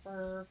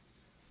super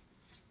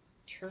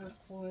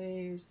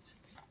turquoise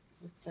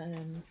with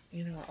then,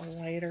 you know, a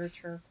lighter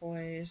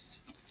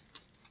turquoise.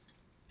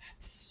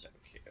 That's so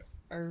cute.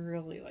 I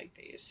really like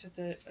these. So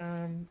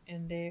and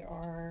they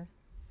are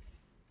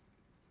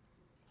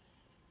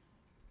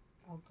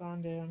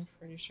Algonda. I'm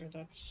pretty sure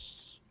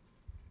that's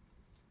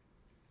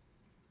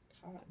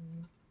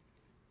cotton.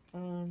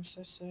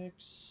 Sussex.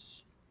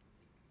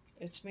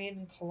 It's made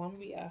in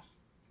Colombia.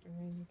 They're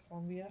made in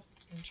Colombia.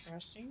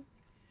 Interesting.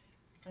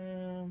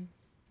 Trying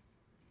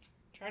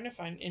to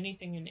find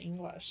anything in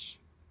English.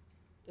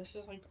 This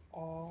is like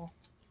all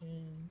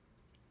in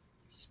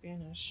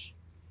Spanish.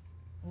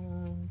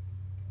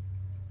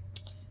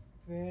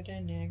 Verde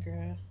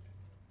Negra.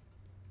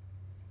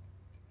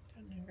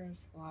 That Negra is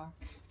black.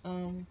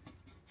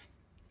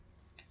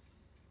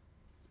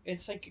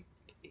 It's like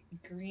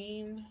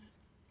green.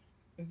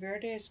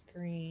 Verde is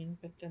green,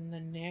 but then the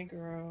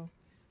Negro,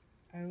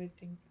 I would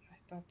think, I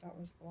thought that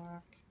was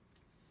black.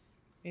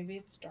 Maybe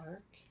it's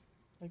dark,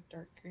 like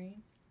dark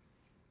green.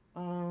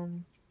 I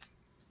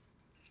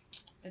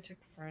took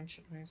French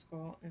in high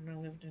school and I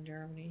lived in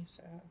Germany,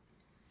 so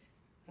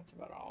that's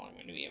about all I'm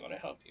going to be able to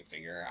help you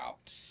figure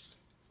out.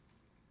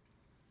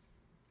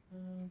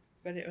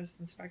 But it was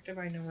inspected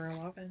by number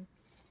 11.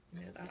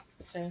 You know that.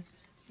 So,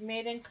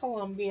 made in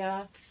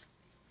Colombia,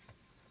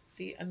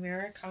 the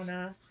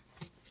Americano.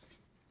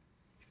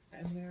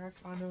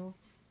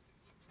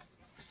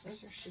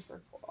 Those are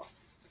super cool.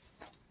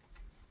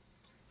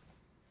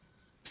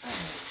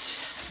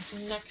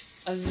 Alright, next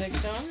a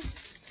victim.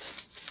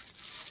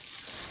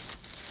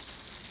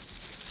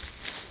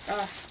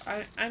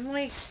 I'm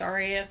like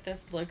sorry if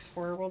this looks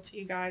horrible to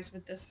you guys,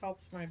 but this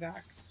helps my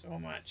back so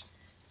much.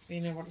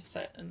 Being able to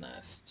sit in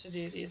this to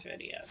do these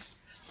videos.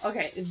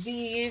 Okay,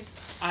 these,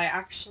 I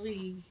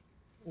actually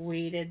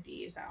weighted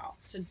these out.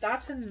 So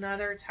that's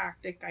another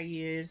tactic I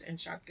use in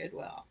Shop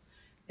Goodwill.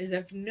 Is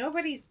if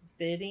nobody's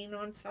bidding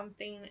on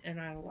something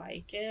and I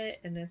like it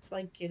and it's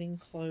like getting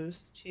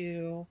close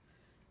to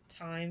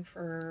time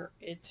for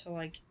it to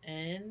like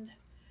end,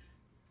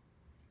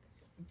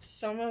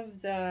 some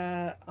of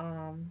the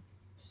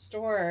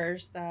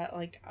stores that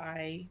like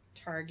I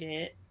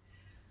target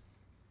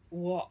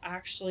will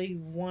actually,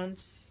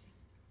 once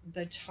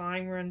the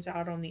time runs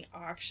out on the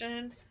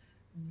auction,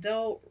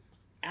 they'll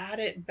add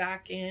it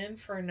back in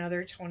for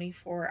another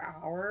 24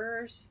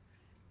 hours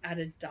at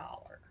 $1.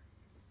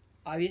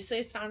 Obviously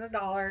it's not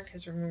 $1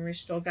 because remember you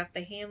still got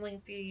the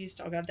handling fee, you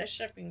still got the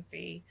shipping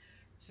fee,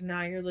 so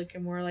now you're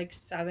looking more like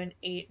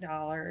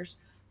 $7-8.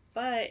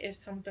 But if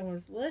something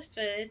was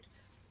listed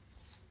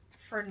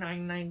for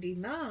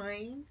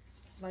 $9.99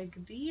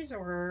 like these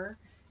were,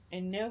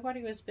 and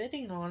nobody was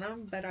bidding on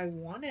them, but I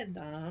wanted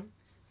them,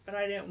 but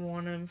I didn't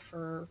want them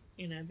for,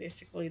 you know,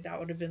 basically that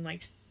would have been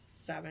like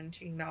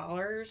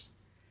 $17.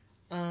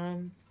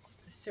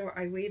 So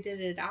I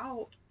waited it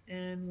out,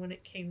 and when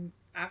it came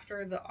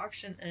after the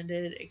auction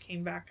ended, it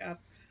came back up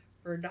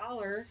for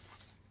 $1,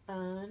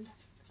 and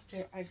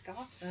so I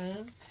got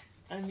them.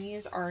 And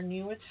these are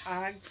new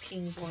tag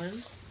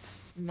penguin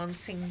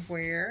Munsing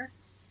wear,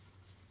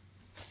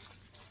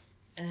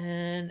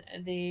 and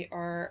they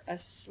are a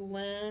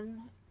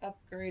slim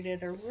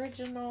upgraded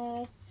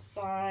original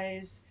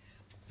size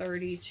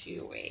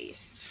 32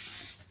 waist.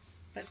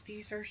 But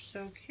these are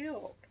so cute.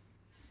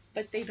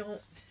 But they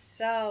don't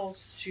sell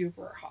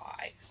super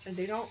high. So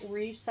they don't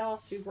resell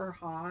super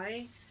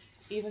high,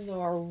 even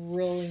though are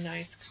really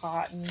nice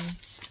cotton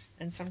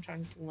and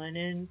sometimes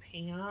linen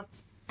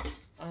pants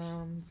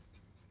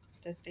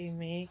that they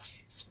make.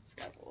 It's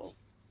got a little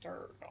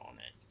dirt on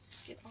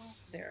it. Get off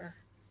there.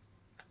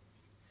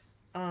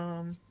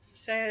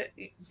 So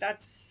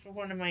that's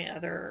one of my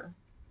other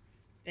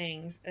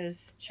things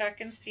is check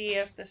and see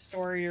if the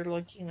store you're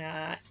looking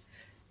at,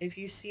 if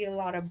you see a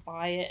lot of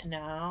buy it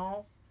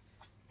now,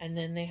 and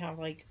then they have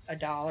like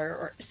 $1,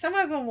 or some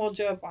of them will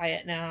do a buy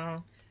it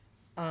now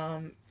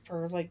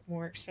for like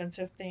more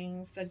expensive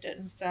things that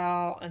didn't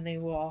sell, and they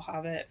will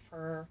have it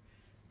for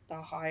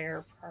the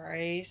higher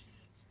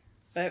price.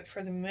 But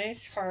for the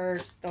most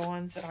part, the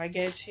ones that I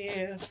go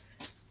to,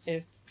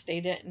 if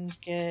they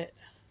didn't get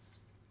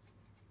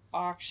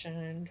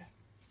auctioned,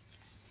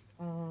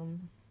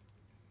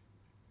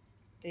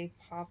 they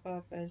pop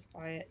up as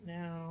buy it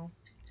now.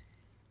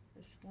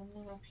 This one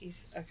little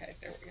piece, okay,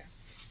 there we go.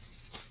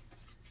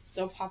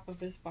 They'll pop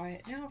up as buy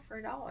it now for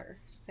 $1.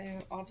 So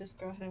I'll just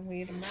go ahead and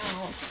weigh them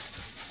out.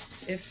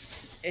 If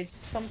it's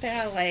something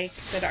I like,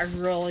 that I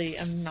really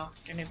am not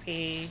going to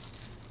pay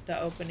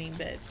the opening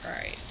bid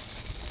price.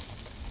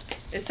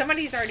 If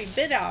somebody's already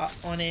bid out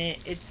on it,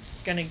 it's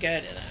going to go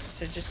to them.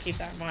 So just keep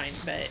that in mind.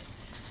 But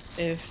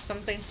if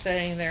something's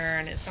sitting there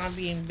and it's not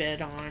being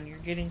bid on, you're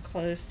getting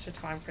close to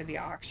time for the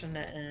auction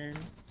to end.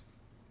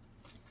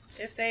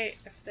 If they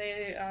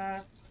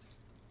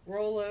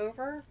roll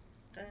over,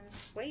 then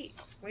wait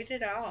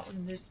it out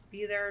and just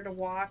be there to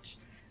watch,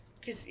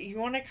 because you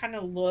want to kind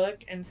of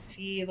look and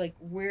see like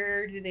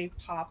where do they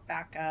pop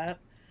back up,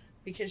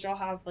 because you'll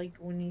have like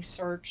when you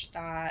search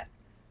that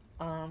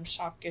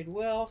Shop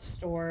Goodwill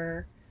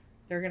store,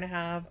 they're gonna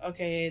have,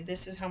 okay,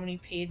 this is how many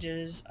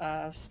pages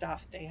of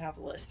stuff they have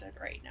listed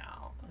right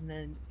now, and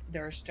then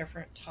there's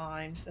different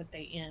times that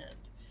they end.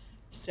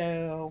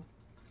 So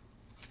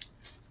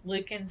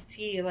look and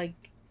see, like,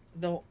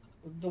 the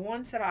the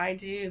ones that I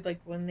do, like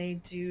when they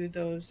do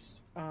those,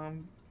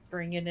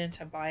 bring it in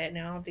to buy it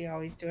now, they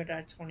always do it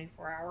at a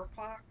 24-hour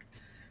clock.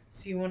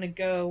 So you want to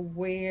go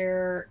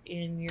where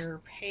in your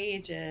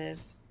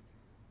pages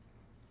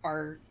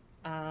are,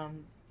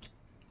 um,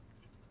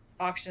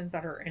 auctions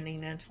that are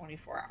ending in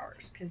 24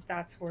 hours, because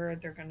that's where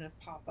they're going to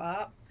pop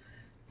up.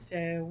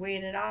 So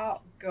wait it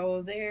out,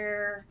 go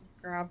there,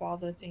 grab all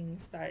the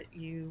things that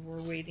you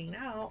were waiting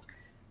out,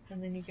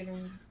 and then you get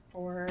them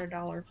for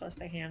 $1 plus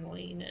the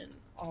handling and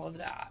all of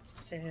that.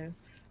 So,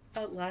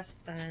 but less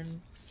than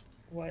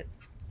what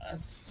a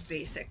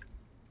basic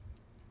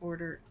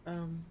order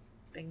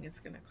thing is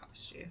going to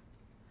cost you.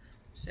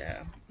 So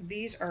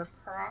these are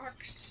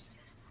Crocs.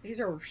 These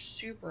are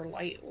super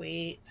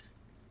lightweight,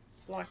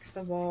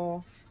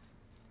 flexible,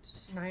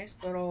 just nice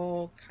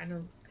little kind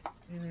of,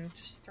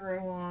 just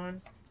throw on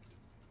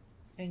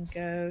and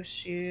go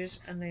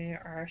shoes, and they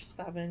are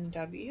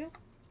 7W.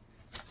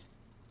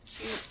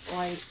 Cute,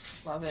 light,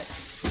 love it.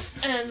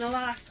 And the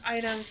last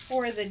item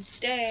for the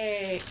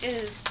day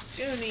is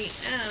Dooney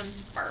and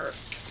Burke.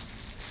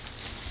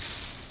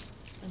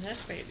 And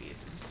this baby's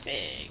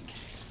big.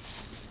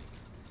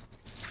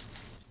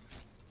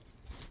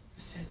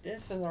 So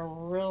this is a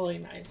really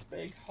nice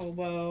big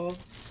hobo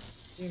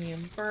Dooney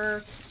and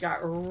Burke. Got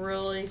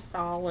really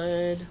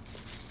solid,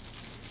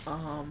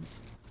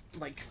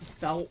 like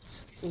belt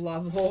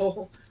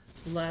level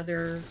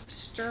leather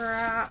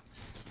strap.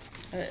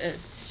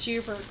 It's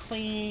super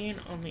clean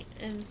on the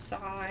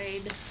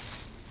inside.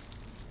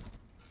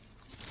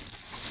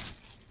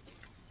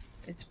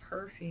 It's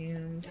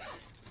perfumed.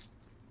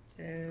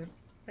 So,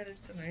 but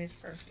it's a nice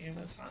perfume.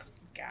 It's not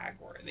gag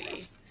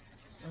worthy.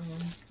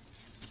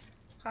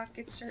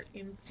 Pockets are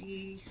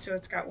empty. So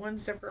it's got one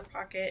zipper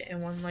pocket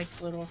and one like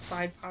little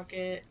side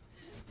pocket.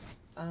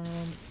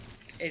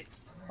 It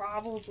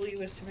probably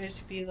was supposed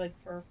to be like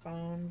for a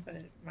phone, but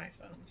my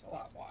phone's a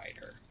lot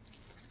wider.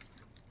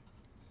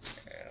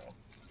 So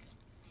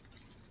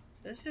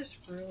this is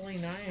really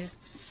nice.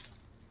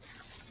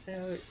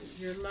 So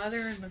your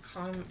leather and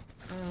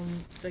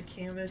the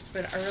canvas,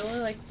 but I really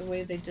like the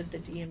way they did the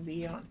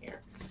D&B on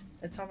here.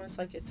 It's almost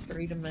like it's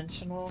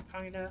three-dimensional,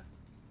 kind of.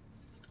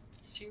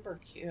 Super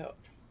cute.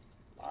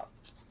 Love.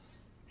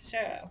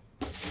 So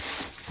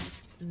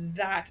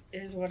that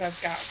is what I've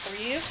got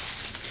for you.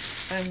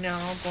 I'm now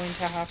going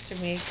to have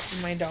to make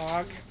my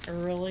dog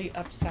really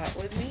upset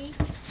with me,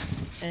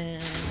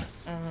 and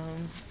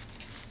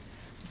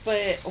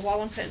but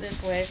while I'm putting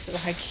this away so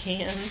that I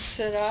can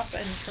sit up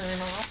and turn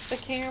off the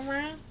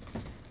camera,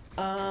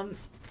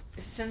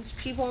 since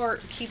people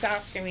keep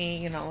asking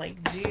me,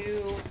 like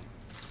do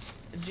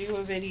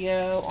a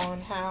video on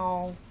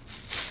how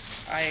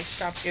I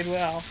shop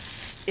Goodwill.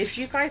 If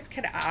you guys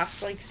could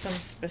ask like some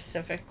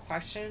specific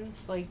questions,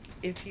 like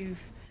if you've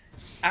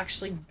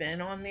actually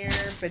been on there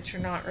but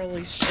you're not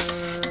really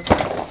sure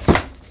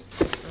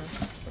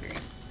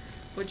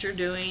what you're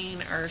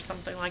doing or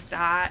something like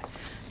that,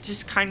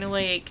 just kind of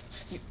like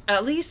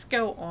at least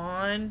go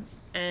on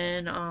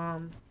and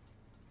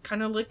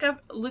kind of look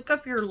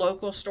up your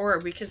local store,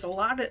 because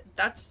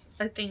that's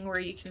a thing where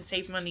you can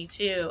save money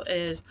too,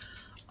 is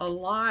a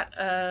lot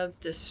of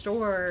the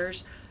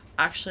stores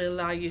actually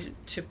allow you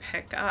to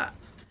pick up.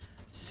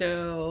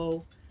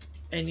 So,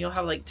 and you'll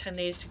have like 10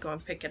 days to go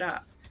and pick it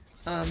up.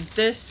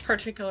 This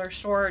particular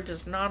store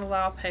does not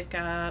allow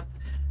pickup,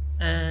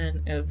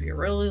 and it would be a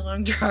really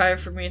long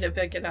drive for me to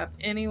pick it up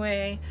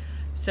anyway.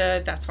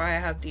 So that's why I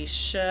have these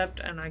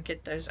shipped, and I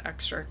get those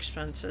extra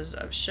expenses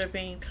of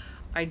shipping.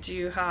 I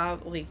do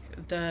have like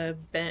the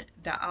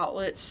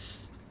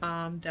outlets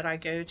that I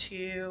go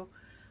to.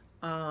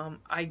 I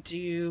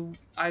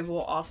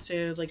will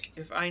also, like,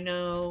 if I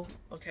know,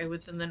 okay,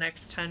 within the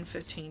next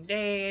 10-15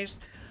 days,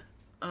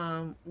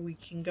 we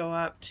can go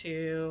up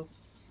to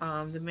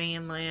the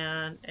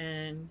mainland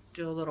and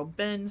do a little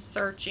bin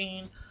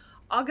searching.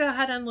 I'll go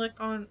ahead and look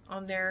on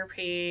their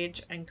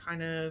page and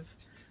kind of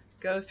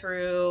go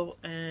through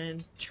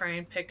and try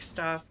and pick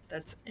stuff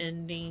that's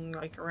ending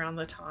like around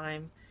the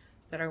time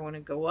that I want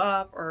to go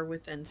up, or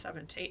within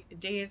 7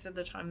 days of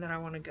the time that I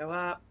want to go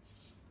up,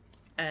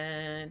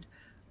 and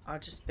I'll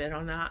just bid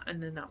on that,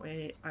 and then that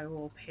way I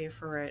will pay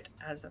for it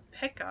as a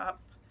pickup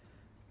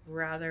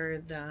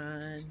rather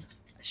than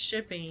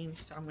shipping.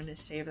 So I'm going to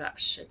save that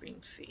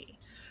shipping fee.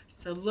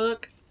 So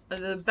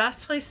the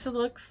best place to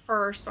look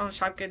first on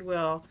Shop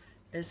Goodwill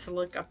is to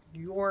look up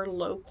your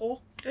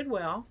local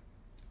Goodwill.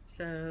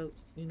 So,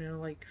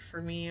 like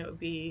for me, it would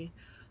be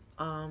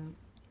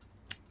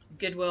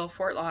Goodwill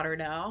Fort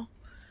Lauderdale.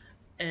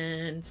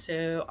 And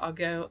so I'll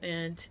go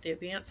into the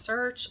advanced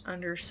search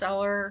under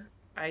seller.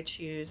 I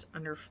choose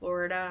under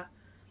Florida,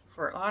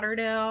 Fort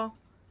Lauderdale.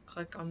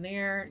 Click on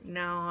there.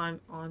 Now I'm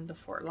on the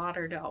Fort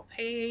Lauderdale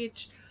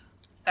page.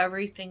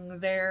 Everything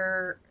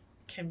there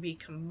can be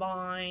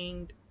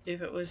combined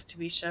if it was to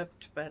be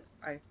shipped, but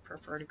I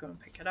prefer to go and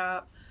pick it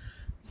up.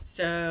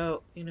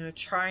 So,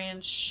 try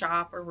and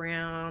shop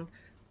around.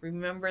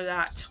 Remember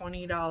that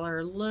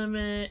 $20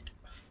 limit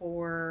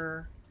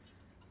for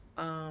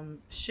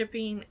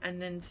shipping.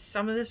 And then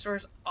some of the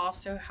stores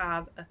also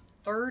have a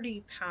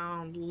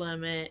 30-pound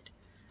limit,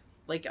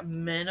 like a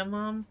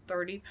minimum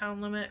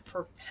 30-pound limit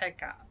for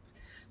pickup.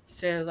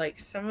 So like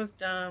some of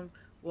them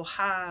will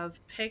have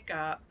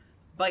pickup,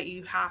 but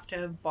you have to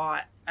have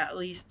bought at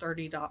least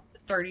 30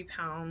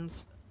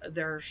 pounds,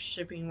 their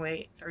shipping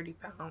weight, 30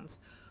 pounds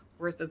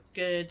worth of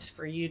goods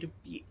for you to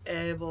be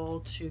able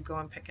to go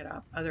and pick it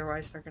up.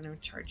 Otherwise, they're going to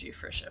charge you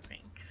for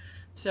shipping.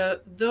 So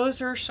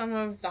those are some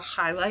of the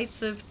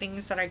highlights of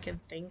things that I can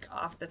think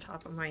off the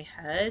top of my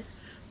head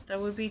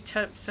that would be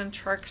tips and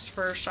tricks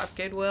for Shop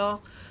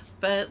Goodwill.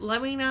 But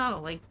let me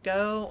know, like,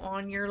 go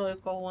on your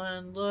local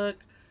one,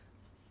 look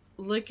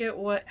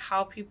at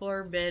how people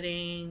are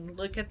bidding,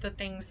 look at the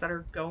things that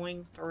are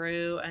going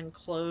through and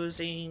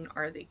closing.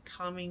 Are they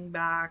coming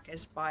back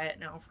as buy it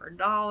now for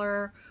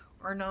 $1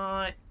 or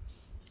not?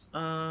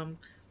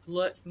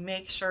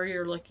 Make sure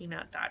you're looking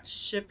at that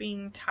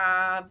shipping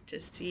tab to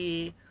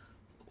see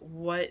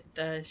what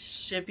the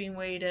shipping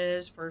weight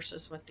is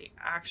versus what the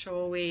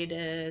actual weight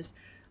is.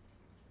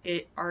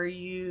 Are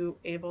you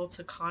able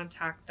to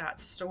contact that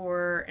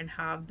store and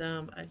have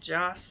them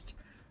adjust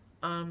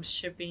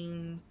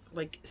shipping?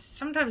 Like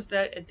sometimes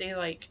they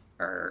like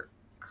are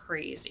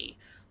crazy.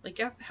 Like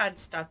I've had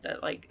stuff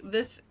that like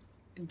this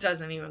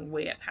doesn't even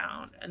weigh a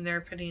pound and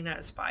they're putting it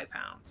as 5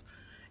 pounds,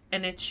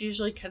 and it's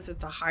usually because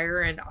it's a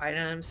higher end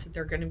item, so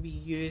they're going to be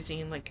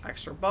using like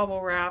extra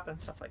bubble wrap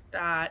and stuff like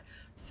that,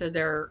 so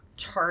they're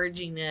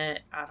charging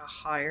it at a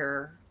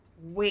higher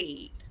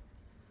weight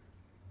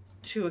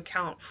to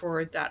account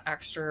for that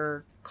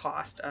extra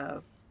cost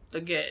of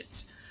the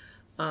goods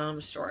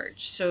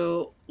storage.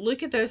 So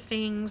look at those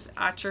things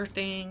at your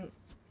thing.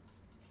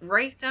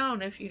 Write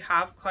down if you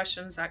have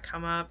questions that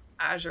come up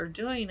as you're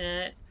doing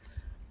it.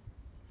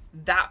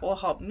 That will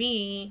help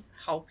me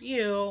help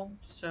you.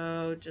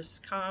 So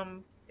just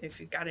come,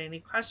 if you've got any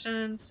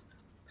questions,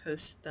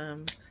 post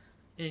them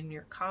in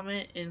your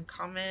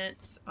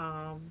comments.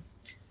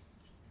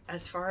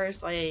 As far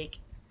as like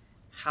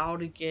how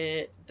to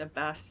get the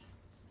best,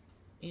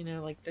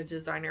 like the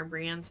designer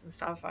brands and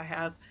stuff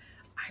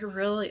I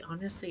really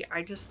honestly,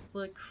 I just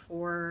look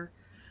for,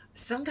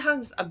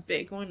 sometimes a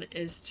big one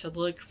is to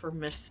look for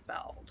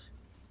misspelled.